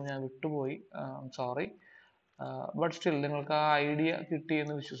പറയണമായിരുന്നു, ഞാൻ വിട്ടുപോയി, സോറി. ബട്ട് സ്റ്റിൽ നിങ്ങൾക്ക് ആ ഐഡിയ കിട്ടി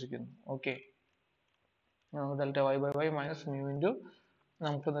എന്ന് വിശ്വസിക്കുന്നു. Okay, delta Y by Y minus mu into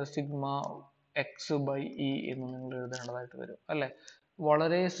നമുക്ക് സിഗ്മ എക്സ് ബൈ ഇ എന്ന് നിങ്ങൾ എഴുതേണ്ടതായിട്ട് വരും അല്ലെ.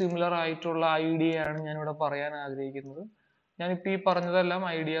 വളരെ സിമിലർ ആയിട്ടുള്ള ഐഡിയ ആണ് ഞാൻ ഇവിടെ പറയാൻ ആഗ്രഹിക്കുന്നത്. ഞാനിപ്പോ ഈ പറഞ്ഞതെല്ലാം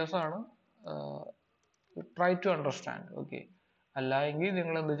ഐഡിയാസ് ആണ്, ട്രൈ ടു അണ്ടർസ്റ്റാൻഡ്. ഓക്കെ, അല്ല എങ്കിൽ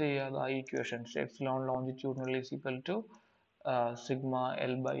നിങ്ങൾ എന്ത് ചെയ്യുക, ആ equations epsilon longitudinal is equal to sigma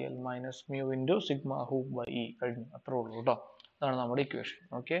L by L minus mu into sigma hoop by E കഴിഞ്ഞു, അത്രേ ഉള്ളൂ കേട്ടോ. അതാണ് നമ്മുടെ equation.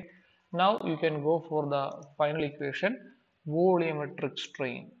 Okay, now you can go for the final equation, volumetric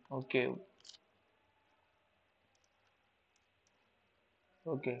strain. Okay,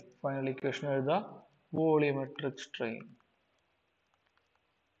 okay, final equation is the volumetric strain.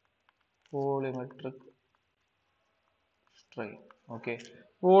 Volumetric strain. Okay,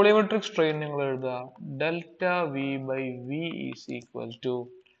 volumetric strain നിങ്ങൾ എഴുതുക delta v by v is equal to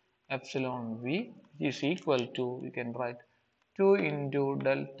epsilon v is equal to, you can write 2 into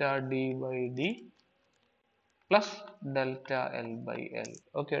delta d by d plus delta L by L.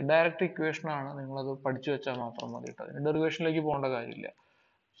 Okay, direct equation ആണ്, നിങ്ങളത് പഠിച്ചു വെച്ചാൽ മാത്രം മതി കേട്ടോ, ഡെറിവേഷനിലേക്ക് പോകേണ്ട കാര്യമില്ല.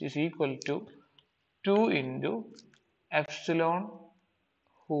 is equal to 2 into epsilon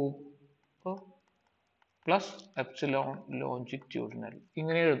hoop plus epsilon longitudinal.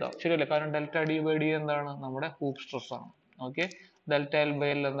 ഇങ്ങനെ എഴുതാം, ശരിയല്ലേ, കാരണം ഡെൽറ്റ ഡി ബൈ ഡി എന്താണ്, നമ്മുടെ ഹൂപ്പ് സ്ട്രെസ് ആണ്. Okay, delta L by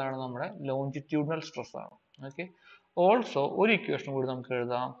L എന്താണ്, നമ്മുടെ ലോഞ്ചിറ്റ്യൂഡിനൽ സ്ട്രെസ് ആണ്. ഓക്കെ, ഓൾസോ ഒരു ഇക്വേഷൻ കൂടി നമുക്ക്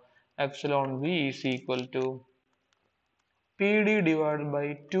എഴുതാം, epsilon V is equal to PD divided by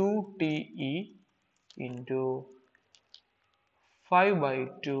 2TE into 5 by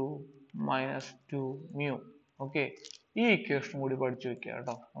 2 minus 2 mu. Okay, ഈ ഇക്വേഷൻ കൂടി പഠിച്ചു വെക്കുക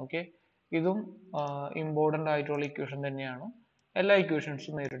കേട്ടോ. ഓക്കെ, ഇതും ഇമ്പോർട്ടൻ്റ് ആയിട്ടുള്ള ഇക്വേഷൻ തന്നെയാണ്, എല്ലാ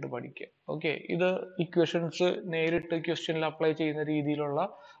ഇക്വേഷൻസും നേരിട്ട് പഠിക്കുക. ഓക്കെ, ഇത് ഇക്വേഷൻസ് നേരിട്ട് ക്വസ്റ്റ്യനിൽ അപ്ലൈ ചെയ്യുന്ന രീതിയിലുള്ള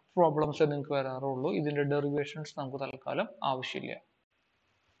പ്രോബ്ലംസ് നിങ്ങൾക്ക് വരാറുള്ളൂ, ഇതിന്റെ ഡെറിവേഷൻസ് നമുക്ക് തൽക്കാലം ആവശ്യമില്ല.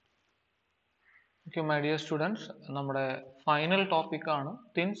 Okay, my dear students, നമ്മുടെ ഫൈനൽ ടോപ്പിക് ആണ്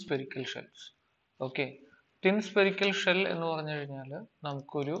thin spherical shells. Okay, thin spherical shell എന്ന് പറഞ്ഞു കഴിഞ്ഞാൽ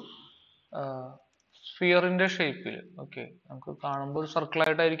നമുക്കൊരു സ്ഫിയറിന്റെ ഷേപ്പിൽ, ഓക്കെ, നമുക്ക് കാണുമ്പോൾ ഒരു സർക്കിൾ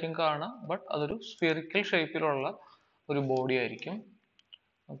ആയിട്ടായിരിക്കും കാണാം, ബട്ട് അതൊരു സ്ഫിയറിക്കൽ ഷേപ്പിലുള്ള ഒരു ബോഡി ആയിരിക്കും.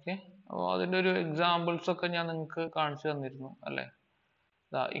 ഓക്കെ, അപ്പോൾ അതിൻ്റെ ഒരു എക്സാമ്പിൾസ് ഒക്കെ ഞാൻ നിങ്ങൾക്ക് കാണിച്ചു തന്നിരുന്നു അല്ലേ,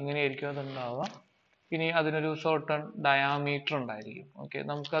 ഇങ്ങനെയായിരിക്കും അതുണ്ടാവുക. ഇനി അതിനൊരു സർട്ടൺ ഡയാമീറ്റർ ഉണ്ടായിരിക്കും. ഓക്കെ,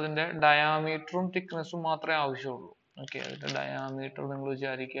 നമുക്ക് അതിന്റെ ഡയാമീറ്ററും തിക്നെസ്സും മാത്രമേ ആവശ്യമുള്ളൂ. ഓക്കെ, അതിന്റെ ഡയാമീറ്റർ നിങ്ങൾ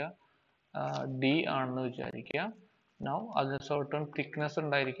വിചാരിക്കുക ഡി ആണെന്ന് വിചാരിക്കുക. നൗ അതിന് സർട്ടൺ തിക്നെസ്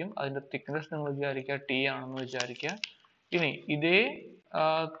ഉണ്ടായിരിക്കും, അതിന്റെ തിക്നെസ് നിങ്ങൾ വിചാരിക്കുക ടി ആണെന്ന് വിചാരിക്കുക. ഇനി ഇതേ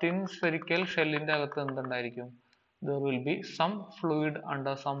തിൻ സ്ഫെറിക്കൽ ഷെല്ലിന്റെ അകത്ത് എന്തുണ്ടായിരിക്കും, there will be some fluid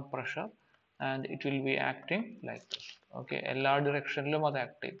under some pressure and it will be acting like this. Okay, എല്ലാ ഡിറക്ഷനിലും അത്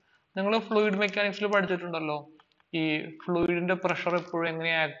ആക്ട് ചെയ്യും. നിങ്ങൾ ഫ്ലൂയിഡ് മെക്കാനിക്സിൽ പഠിച്ചിട്ടുണ്ടല്ലോ, ഈ ഫ്ലൂയിഡിന്റെ പ്രഷർ എപ്പോഴും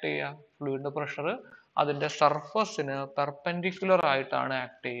എങ്ങനെയാ ആക്ട് ചെയ്യുക, ഫ്ലൂയിഡിന്റെ പ്രഷർ അതിന്റെ സർഫസിന് പെർപെൻഡിക്കുലർ ആയിട്ടാണ്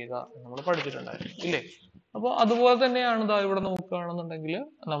ആക്ട് ചെയ്യുക നമ്മൾ പഠിച്ചിട്ടുണ്ടായിരുന്നു ഇല്ലേ. അപ്പോൾ അതുപോലെ തന്നെയാണ് ഇതാ ഇവിടെ നോക്കുകയാണെന്നുണ്ടെങ്കിൽ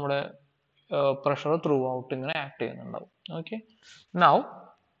നമ്മുടെ പ്രഷർ ത്രൂ ഔട്ട് ഇങ്ങനെ ആക്ട് ചെയ്യുന്നുണ്ടാവും. ഓക്കെ, നൗ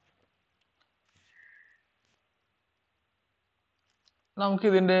നമുക്ക്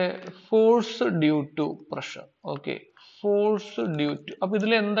ഇതിന്റെ force due to pressure. Okay, force due to, അപ്പൊ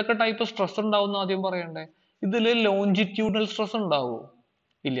ഇതിൽ എന്തൊക്കെ ടൈപ്പ് സ്ട്രെസ് ഉണ്ടാവും ആദ്യം പറയണ്ടേ. ഇതിൽ ലോഞ്ചിറ്റ്യൂഡൽ സ്ട്രെസ് ഉണ്ടാവുമോ?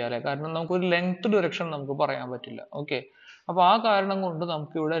 ഇല്ല അല്ലെ, കാരണം നമുക്കൊരു ലെങ്ത് ഡയറക്ഷൻ നമുക്ക് പറയാൻ പറ്റില്ല. ഓക്കെ, അപ്പൊ ആ കാരണം കൊണ്ട്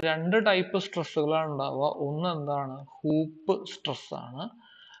നമുക്ക് ഇവിടെ രണ്ട് ടൈപ്പ് സ്ട്രെസ്സുകളാണ് ഉണ്ടാവുക. ഒന്ന് എന്താണ്, ഹൂപ്പ് സ്ട്രെസ് ആണ്.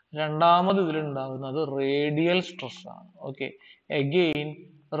 രണ്ടാമത് ഇതിൽ ഉണ്ടാകുന്നത് റേഡിയൽ സ്ട്രെസ് ആണ്. ഓക്കെ, അഗെയിൻ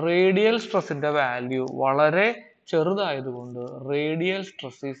റേഡിയൽ സ്ട്രെസ്സിന്റെ വാല്യൂ വളരെ ചെറുതായതുകൊണ്ട് റേഡിയൽ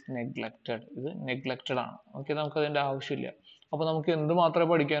സ്ട്രെസ് ഈസ് നെഗ്ലക്റ്റഡ്. ഇത് നെഗ്ലക്റ്റഡ് ആണ്. ഓക്കെ, നമുക്ക് അതിന്റെ ആവശ്യമില്ല. അപ്പൊ നമുക്ക് എന്ത് മാത്രമേ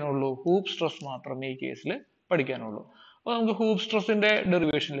പഠിക്കാനുള്ളൂ, ഹൂപ്പ് സ്ട്രെസ് മാത്രമേ ഈ കേസിൽ പഠിക്കാനുള്ളൂ. അപ്പൊ നമുക്ക് ഹൂപ്പ് സ്ട്രെസ്സിന്റെ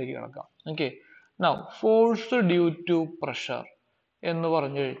ഡെറിവേഷനിലേക്ക് കിടക്കാം. Okay, now force due to pressure എന്ന്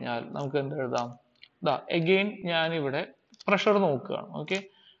പറഞ്ഞു കഴിഞ്ഞാൽ നമുക്ക് എന്ത് എഴുതാം. ദാ അഗെയിൻ ഞാനിവിടെ പ്രഷർ നോക്കുകയാണ്. ഓക്കെ,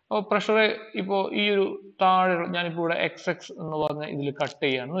 അപ്പോൾ പ്രഷർ ഇപ്പോൾ ഈ ഒരു താഴെ ഞാനിപ്പോൾ ഇവിടെ എക്സ് എക്സ് എന്ന് പറഞ്ഞ ഇതിൽ കട്ട്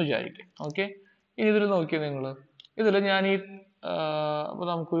ചെയ്യാന്ന് വിചാരിക്കും. ഓക്കെ, ഇനി ഇതിൽ നോക്കിയാൽ നിങ്ങൾ, ഇതിൽ ഞാൻ ഈ അപ്പൊ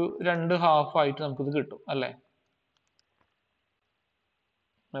നമുക്ക് രണ്ട് ഹാഫ് ആയിട്ട് നമുക്കിത് കിട്ടും അല്ലെ.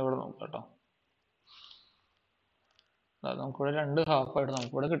 ഇവിടെ നോക്കാം കേട്ടോ, നമുക്കിവിടെ രണ്ട് ഹാഫ് ആയിട്ട്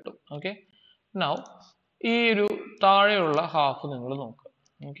നമുക്കിവിടെ കിട്ടും. ഓക്കെ, നൗ ഈ ഒരു താഴെയുള്ള ഹാഫ് നിങ്ങൾ നോക്കുക.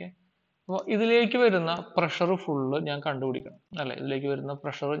 ഓക്കെ, അപ്പോൾ ഇതിലേക്ക് വരുന്ന പ്രഷർ ഫുള്ള് ഞാൻ കണ്ടുപിടിക്കണം അല്ലെ. ഇതിലേക്ക് വരുന്ന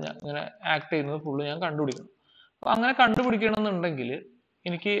പ്രഷർ ഞാൻ ഇങ്ങനെ ആക്ട് ചെയ്യുന്നത് ഫുള്ള് ഞാൻ കണ്ടുപിടിക്കണം. അപ്പൊ അങ്ങനെ കണ്ടുപിടിക്കണം എന്നുണ്ടെങ്കിൽ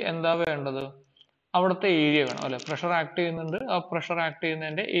എനിക്ക് എന്താ വേണ്ടത്, അവിടുത്തെ ഏരിയ വേണം അല്ലെ. പ്രഷർ ആക്ട് ചെയ്യുന്നുണ്ട്, ആ പ്രഷർ ആക്ട്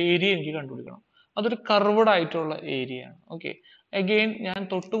ചെയ്യുന്നതിന്റെ ഏരിയ എനിക്ക് കണ്ടുപിടിക്കണം. അതൊരു കർവ്ഡ് ആയിട്ടുള്ള ഏരിയ ആണ്. ഓക്കെ, അഗെയിൻ ഞാൻ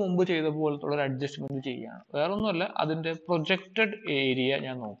തൊട്ട് മുമ്പ് ചെയ്ത പോലത്തെ ഒരു അഡ്ജസ്റ്റ്മെന്റ് ചെയ്യാണ്. വേറെ ഒന്നുമല്ല, അതിന്റെ പ്രൊജക്റ്റഡ് ഏരിയ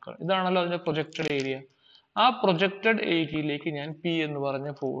ഞാൻ നോക്കുകയാണ്. ഇതാണല്ലോ അതിന്റെ പ്രൊജക്റ്റഡ് ഏരിയ. ആ പ്രൊജക്റ്റഡ് ഏരിയയിലേക്ക് ഞാൻ പി എന്ന് പറഞ്ഞ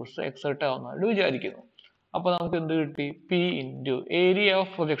ഫോഴ്സ് എക്സർട്ട് ആവുന്നതായിട്ട് വിചാരിക്കുന്നു. അപ്പൊ നമുക്ക് എന്ത് കിട്ടി, P into area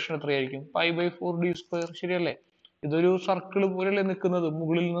of projection എത്രയായിരിക്കും, π/4d². ശരിയല്ലേ. ഇതൊരു സർക്കിൾ പോലെയല്ലേ നിൽക്കുന്നത്.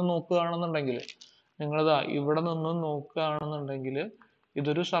 മുകളിൽ നിന്ന് നോക്കുകയാണെന്നുണ്ടെങ്കിൽ, നിങ്ങളിതാ ഇവിടെ നിന്ന് നോക്കുകയാണെന്നുണ്ടെങ്കിൽ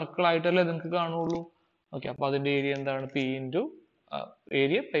ഇതൊരു സർക്കിൾ ആയിട്ടല്ലേ നിങ്ങൾക്ക് കാണുള്ളൂ. ഓക്കെ, അപ്പൊ അതിന്റെ ഏരിയ എന്താണ്, പി ഇൻറ്റു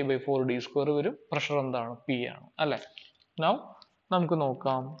ഏരിയ π/4d² വരും. പ്രഷർ എന്താണ്, പി ആണ് അല്ലെ. നൗ നമുക്ക്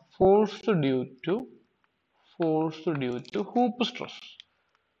നോക്കാം, force due to hoop stress.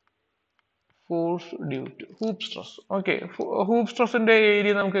 Force due to hoop stress. Okay, hoop സ്ട്രെസ്സിന്റെ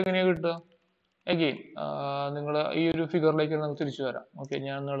ഏരിയ നമുക്ക് എങ്ങനെയാ കിട്ടുക. അഗെയിൻ നിങ്ങൾ ഈ ഒരു ഫിഗറിലേക്ക് നമുക്ക് തിരിച്ചു വരാം. ഓക്കെ,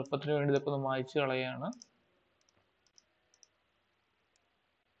 ഞാൻ എളുപ്പത്തിന് വേണ്ടി ഇതൊക്കെ ഒന്ന് മായ്ച്ചു കളയാണ്.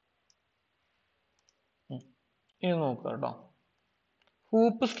 ഇനി നോക്കുക കേട്ടോ,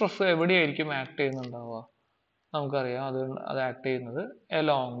 ഹൂപ്പ് സ്ട്രെസ് എവിടെയായിരിക്കും ആക്ട് ചെയ്യുന്നുണ്ടാവുക. നമുക്കറിയാം അത് ആക്ട് ചെയ്യുന്നത്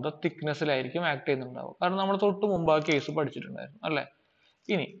എലോങ് ദ തിക്നെസ്സിലായിരിക്കും ആക്ട് ചെയ്യുന്നുണ്ടാവുക. കാരണം നമ്മൾ തൊട്ട് മുമ്പ് ആ കേസ് പഠിച്ചിട്ടുണ്ടായിരുന്നു അല്ലെ.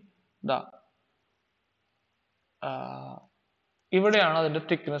 ഇനി ദാ ഇവിടെയാണ് അതിന്റെ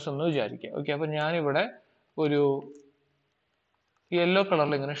തിക്നെസ് എന്ന് വിചാരിക്കുക. ഓക്കെ, അപ്പൊ ഞാനിവിടെ ഒരു യെല്ലോ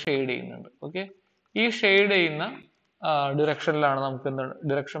കളറിൽ ഇങ്ങനെ ഷെയ്ഡ് ചെയ്യുന്നുണ്ട്. ഓക്കെ, ഈ ഷെയ്ഡ് ചെയ്യുന്ന ഡിറക്ഷനിലാണ് നമുക്ക് എന്താണ്,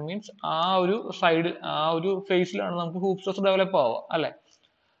 ഡിറക്ഷൻ മീൻസ് ആ ഒരു സൈഡ്, ആ ഒരു ഫേസിലാണ് നമുക്ക് ഹൂപ്പ് സ്ട്രെസ് ഡെവലപ്പ് ആവുക അല്ലെ.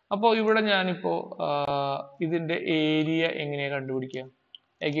 അപ്പോൾ ഇവിടെ ഞാനിപ്പോ ഇതിന്റെ ഏരിയ എങ്ങനെയാ കണ്ടുപിടിക്കുക.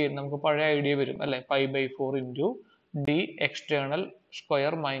 അഗെയിൻ നമുക്ക് പഴയ ഐഡിയ വരും അല്ലെ, π/4 into D external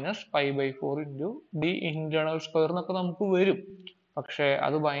square minus π/4 into D internal square എന്നൊക്കെ നമുക്ക് വരും. പക്ഷെ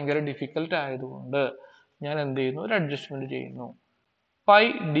അത് ഭയങ്കര ഡിഫിക്കൽട്ട് ആയതുകൊണ്ട് ഞാൻ എന്ത് ചെയ്യുന്നു, ഒരു അഡ്ജസ്റ്റ്മെന്റ് ചെയ്യുന്നു. പൈ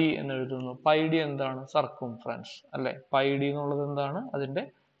ഡി എന്ന് എഴുതുന്നു. പൈ ഡി എന്താണ്, സർക്കുംഫറൻസ് അല്ലെ. പൈ ഡി എന്നുള്ളത് എന്താണ്, അതിന്റെ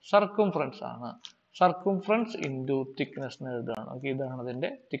സർക്കുംഫറൻസ് ആണ്. സർക്കുംഫറൻസ് ഇൻറ്റു തിക്നെസ് എന്ന് എഴുതുകയാണ്. ഓക്കെ, ഇതാണ് അതിന്റെ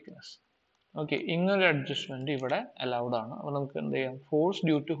തിക്നെസ്. ഓക്കെ, ഇങ്ങനൊരു അഡ്ജസ്റ്റ്മെന്റ് ഇവിടെ അലൗഡ് ആണ്. അപ്പൊ നമുക്ക് എന്ത് ചെയ്യാം, force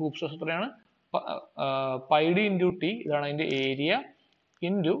due to hoop stress എത്രയാണ്, പൈ ഡി ഇൻറ്റു ടി, ഇതാണ് അതിന്റെ ഏരിയ,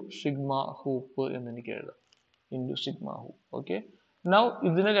 ഇൻറ്റു സിഗ്മ ഹൂപ്പ് എന്ന് എനിക്ക് എഴുതാം, into sigma hoop. Okay, now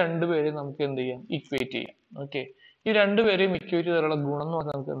ഇതിനെ രണ്ടുപേരെയും നമുക്ക് എന്ത് ചെയ്യാം, ഇക്വേറ്റ് ചെയ്യാം. ഓക്കെ, ഈ രണ്ടുപേരെയും ഇക്വേറ്റ് ചെയ്താലുള്ള ഗുണം എന്ന്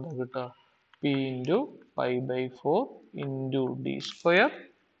പറഞ്ഞാൽ നമുക്ക് എന്താ കിട്ടുക, P into π/4 into D square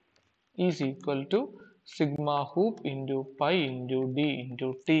is equal to sigma hoop into pi into D into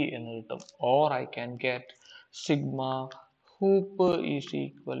T എന്ന് കിട്ടും. Or I can get sigma hoop is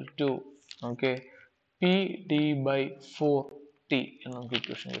equal to okay P D by 4 T എന്ന് നമുക്ക്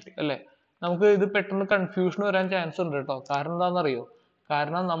ഇക്വേഷൻ കിട്ടി അല്ലെ. നമുക്ക് ഇത് പെട്ടെന്ന് confusion വരാൻ ചാൻസ് ഉണ്ട് കേട്ടോ. കാരണം എന്താണെന്നറിയോ,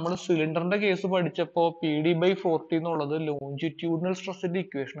 കാരണം നമ്മൾ സിലിണ്ടറിന്റെ കേസ് പഠിച്ചപ്പോൾ പി ഡി ബൈ 4 ടി എന്നുള്ളത് ലോഞ്ചിറ്റ്യൂഡിനൽ സ്ട്രെസ്സിന്റെ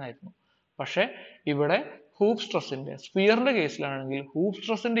ഇക്വേഷൻ ആയിരുന്നു. പക്ഷെ ഇവിടെ ഹൂപ്പ് സ്ട്രെസ്സിന്റെ, സ്പിയറിന്റെ കേസിലാണെങ്കിൽ ഹൂപ്പ്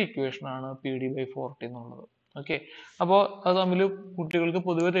സ്ട്രെസ്സിന്റെ ഇക്വേഷൻ ആണ് പി ഡി ബൈ 4 ടി എന്നുള്ളത്. ഓക്കെ, അപ്പോൾ അത് തമ്മിൽ കുട്ടികൾക്ക്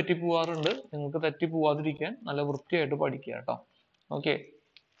പൊതുവെ തെറ്റി പോവാറുണ്ട്. നിങ്ങൾക്ക് തെറ്റി പോവാതിരിക്കാൻ നല്ല വൃത്തിയായിട്ട് പഠിക്കുക കേട്ടോ. ഓക്കെ,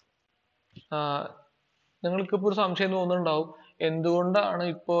 നിങ്ങൾക്ക് ഇപ്പോൾ ഒരു സംശയം തോന്നുന്നുണ്ടാവും, എന്തുകൊണ്ടാണ്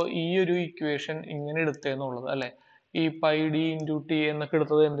ഇപ്പോൾ ഈ ഒരു ഇക്വേഷൻ ഇങ്ങനെ എടുത്തതെന്നുള്ളത് അല്ലെ. ഈ പൈ ഡി ഇൻറ്റു ടി എന്നൊക്കെ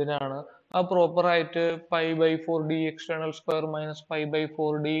എടുത്തത് എന്തിനാണ്, ആ പ്രോപ്പർ ആയിട്ട് π/4 D external square minus π/4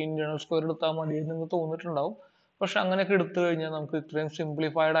 D internal square എടുത്താൽ മതി എന്ന് നിങ്ങൾക്ക് തോന്നിയിട്ടുണ്ടാവും. പക്ഷെ അങ്ങനെയൊക്കെ എടുത്തു കഴിഞ്ഞാൽ നമുക്ക് ഇത്രയും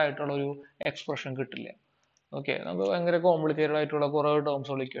സിംപ്ലിഫൈഡ് ആയിട്ടുള്ള ഒരു എക്സ്പ്രഷൻ കിട്ടില്ല. ഓക്കെ, നമുക്ക് ഭയങ്കര കോംപ്ലിക്കേറ്റഡ് ആയിട്ടുള്ള കുറേ ടേംസ്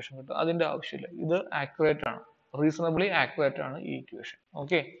ഉള്ള ഇക്വേഷൻ കിട്ടും. അതിന്റെ ആവശ്യമില്ല. ഇത് ആക്യുറേറ്റ് ആണ്, റീസണബിളി ആക്യുറേറ്റ് ആണ് ഈ ഇക്വേഷൻ.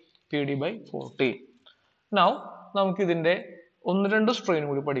 Okay, PD/40. നൗ നമുക്ക് ഇതിന്റെ ഒന്ന് രണ്ട് സ്ട്രെയിൻ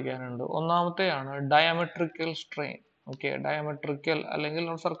കൂടി പഠിക്കാനുണ്ട്. ഒന്നാമത്തെയാണ് ഡയമെട്രിക്കൽ സ്ട്രെയിൻ. ഓക്കെ, ഡയമെട്രിക്കൽ അല്ലെങ്കിൽ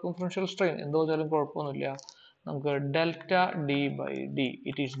സർക്കംഫറൻഷ്യൽ സ്ട്രെയിൻ എന്ത് വെച്ചാലും കുഴപ്പമൊന്നുമില്ല. നമുക്ക് delta D/D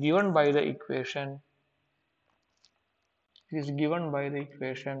it is given by the equation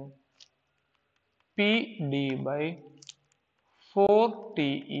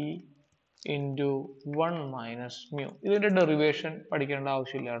PD/4TE into 1 minus mu. ഇതിന്റെ ഡെറിവേഷൻ പഠിക്കേണ്ട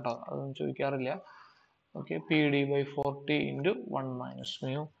ആവശ്യമില്ല കേട്ടോ, അതൊന്നും ചോദിക്കാറില്ല. Okay, PD/4T into 1 minus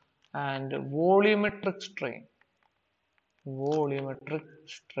mu. And volumetric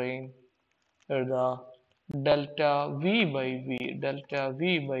strain എഴുതാ delta V/V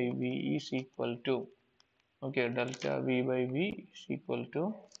is equal to, okay, delta V/V is equal to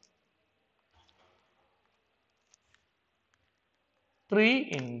 3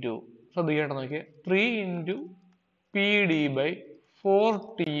 into, ശ്രദ്ധിക്കേണ്ട നോക്കിയേ, 3 into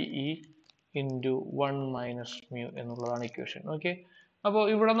PD/4TE into 1 minus mu എന്നുള്ളതാണ് equation. Okay, അപ്പോൾ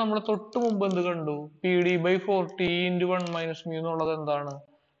ഇവിടെ നമ്മൾ തൊട്ട് മുമ്പ് എന്ത് കണ്ടു? PD/4T into 1 minus mu എന്നുള്ളത് എന്താണ്?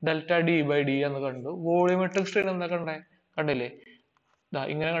 ഡെൽറ്റ D/D എന്ന് കണ്ടു. വോളിയോമെട്രിക് സ്ട്രെയിൻ എന്താ കണ്ടില്ലേ?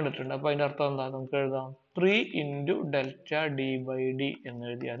 ഇങ്ങനെ കണ്ടിട്ടുണ്ട്. അപ്പൊ അതിന്റെ അർത്ഥം എന്താ? നമുക്ക് എഴുതാം 3 into ഡെൽറ്റ D/D എന്ന്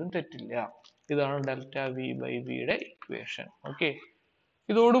എഴുതിയാലും തെറ്റില്ല. ഇതാണ് ഡെൽറ്റ V/Vയുടെ ഇക്വേഷൻ. ഓക്കെ,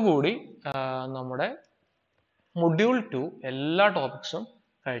 ഇതോടുകൂടി നമ്മുടെ മൊഡ്യൂൾ 2 എല്ലാ ടോപ്പിക്സും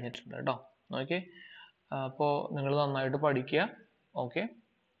കഴിഞ്ഞിട്ടുണ്ട് കേട്ടോ. ഓക്കെ, അപ്പോൾ നിങ്ങൾ നന്നായിട്ട് പഠിക്കുക. ഓക്കെ,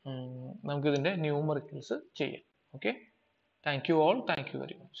 നമുക്കിതിൻ്റെ ന്യൂമറിക്കൽസ് ചെയ്യാം. Okay, thank you all, thank you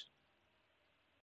very much.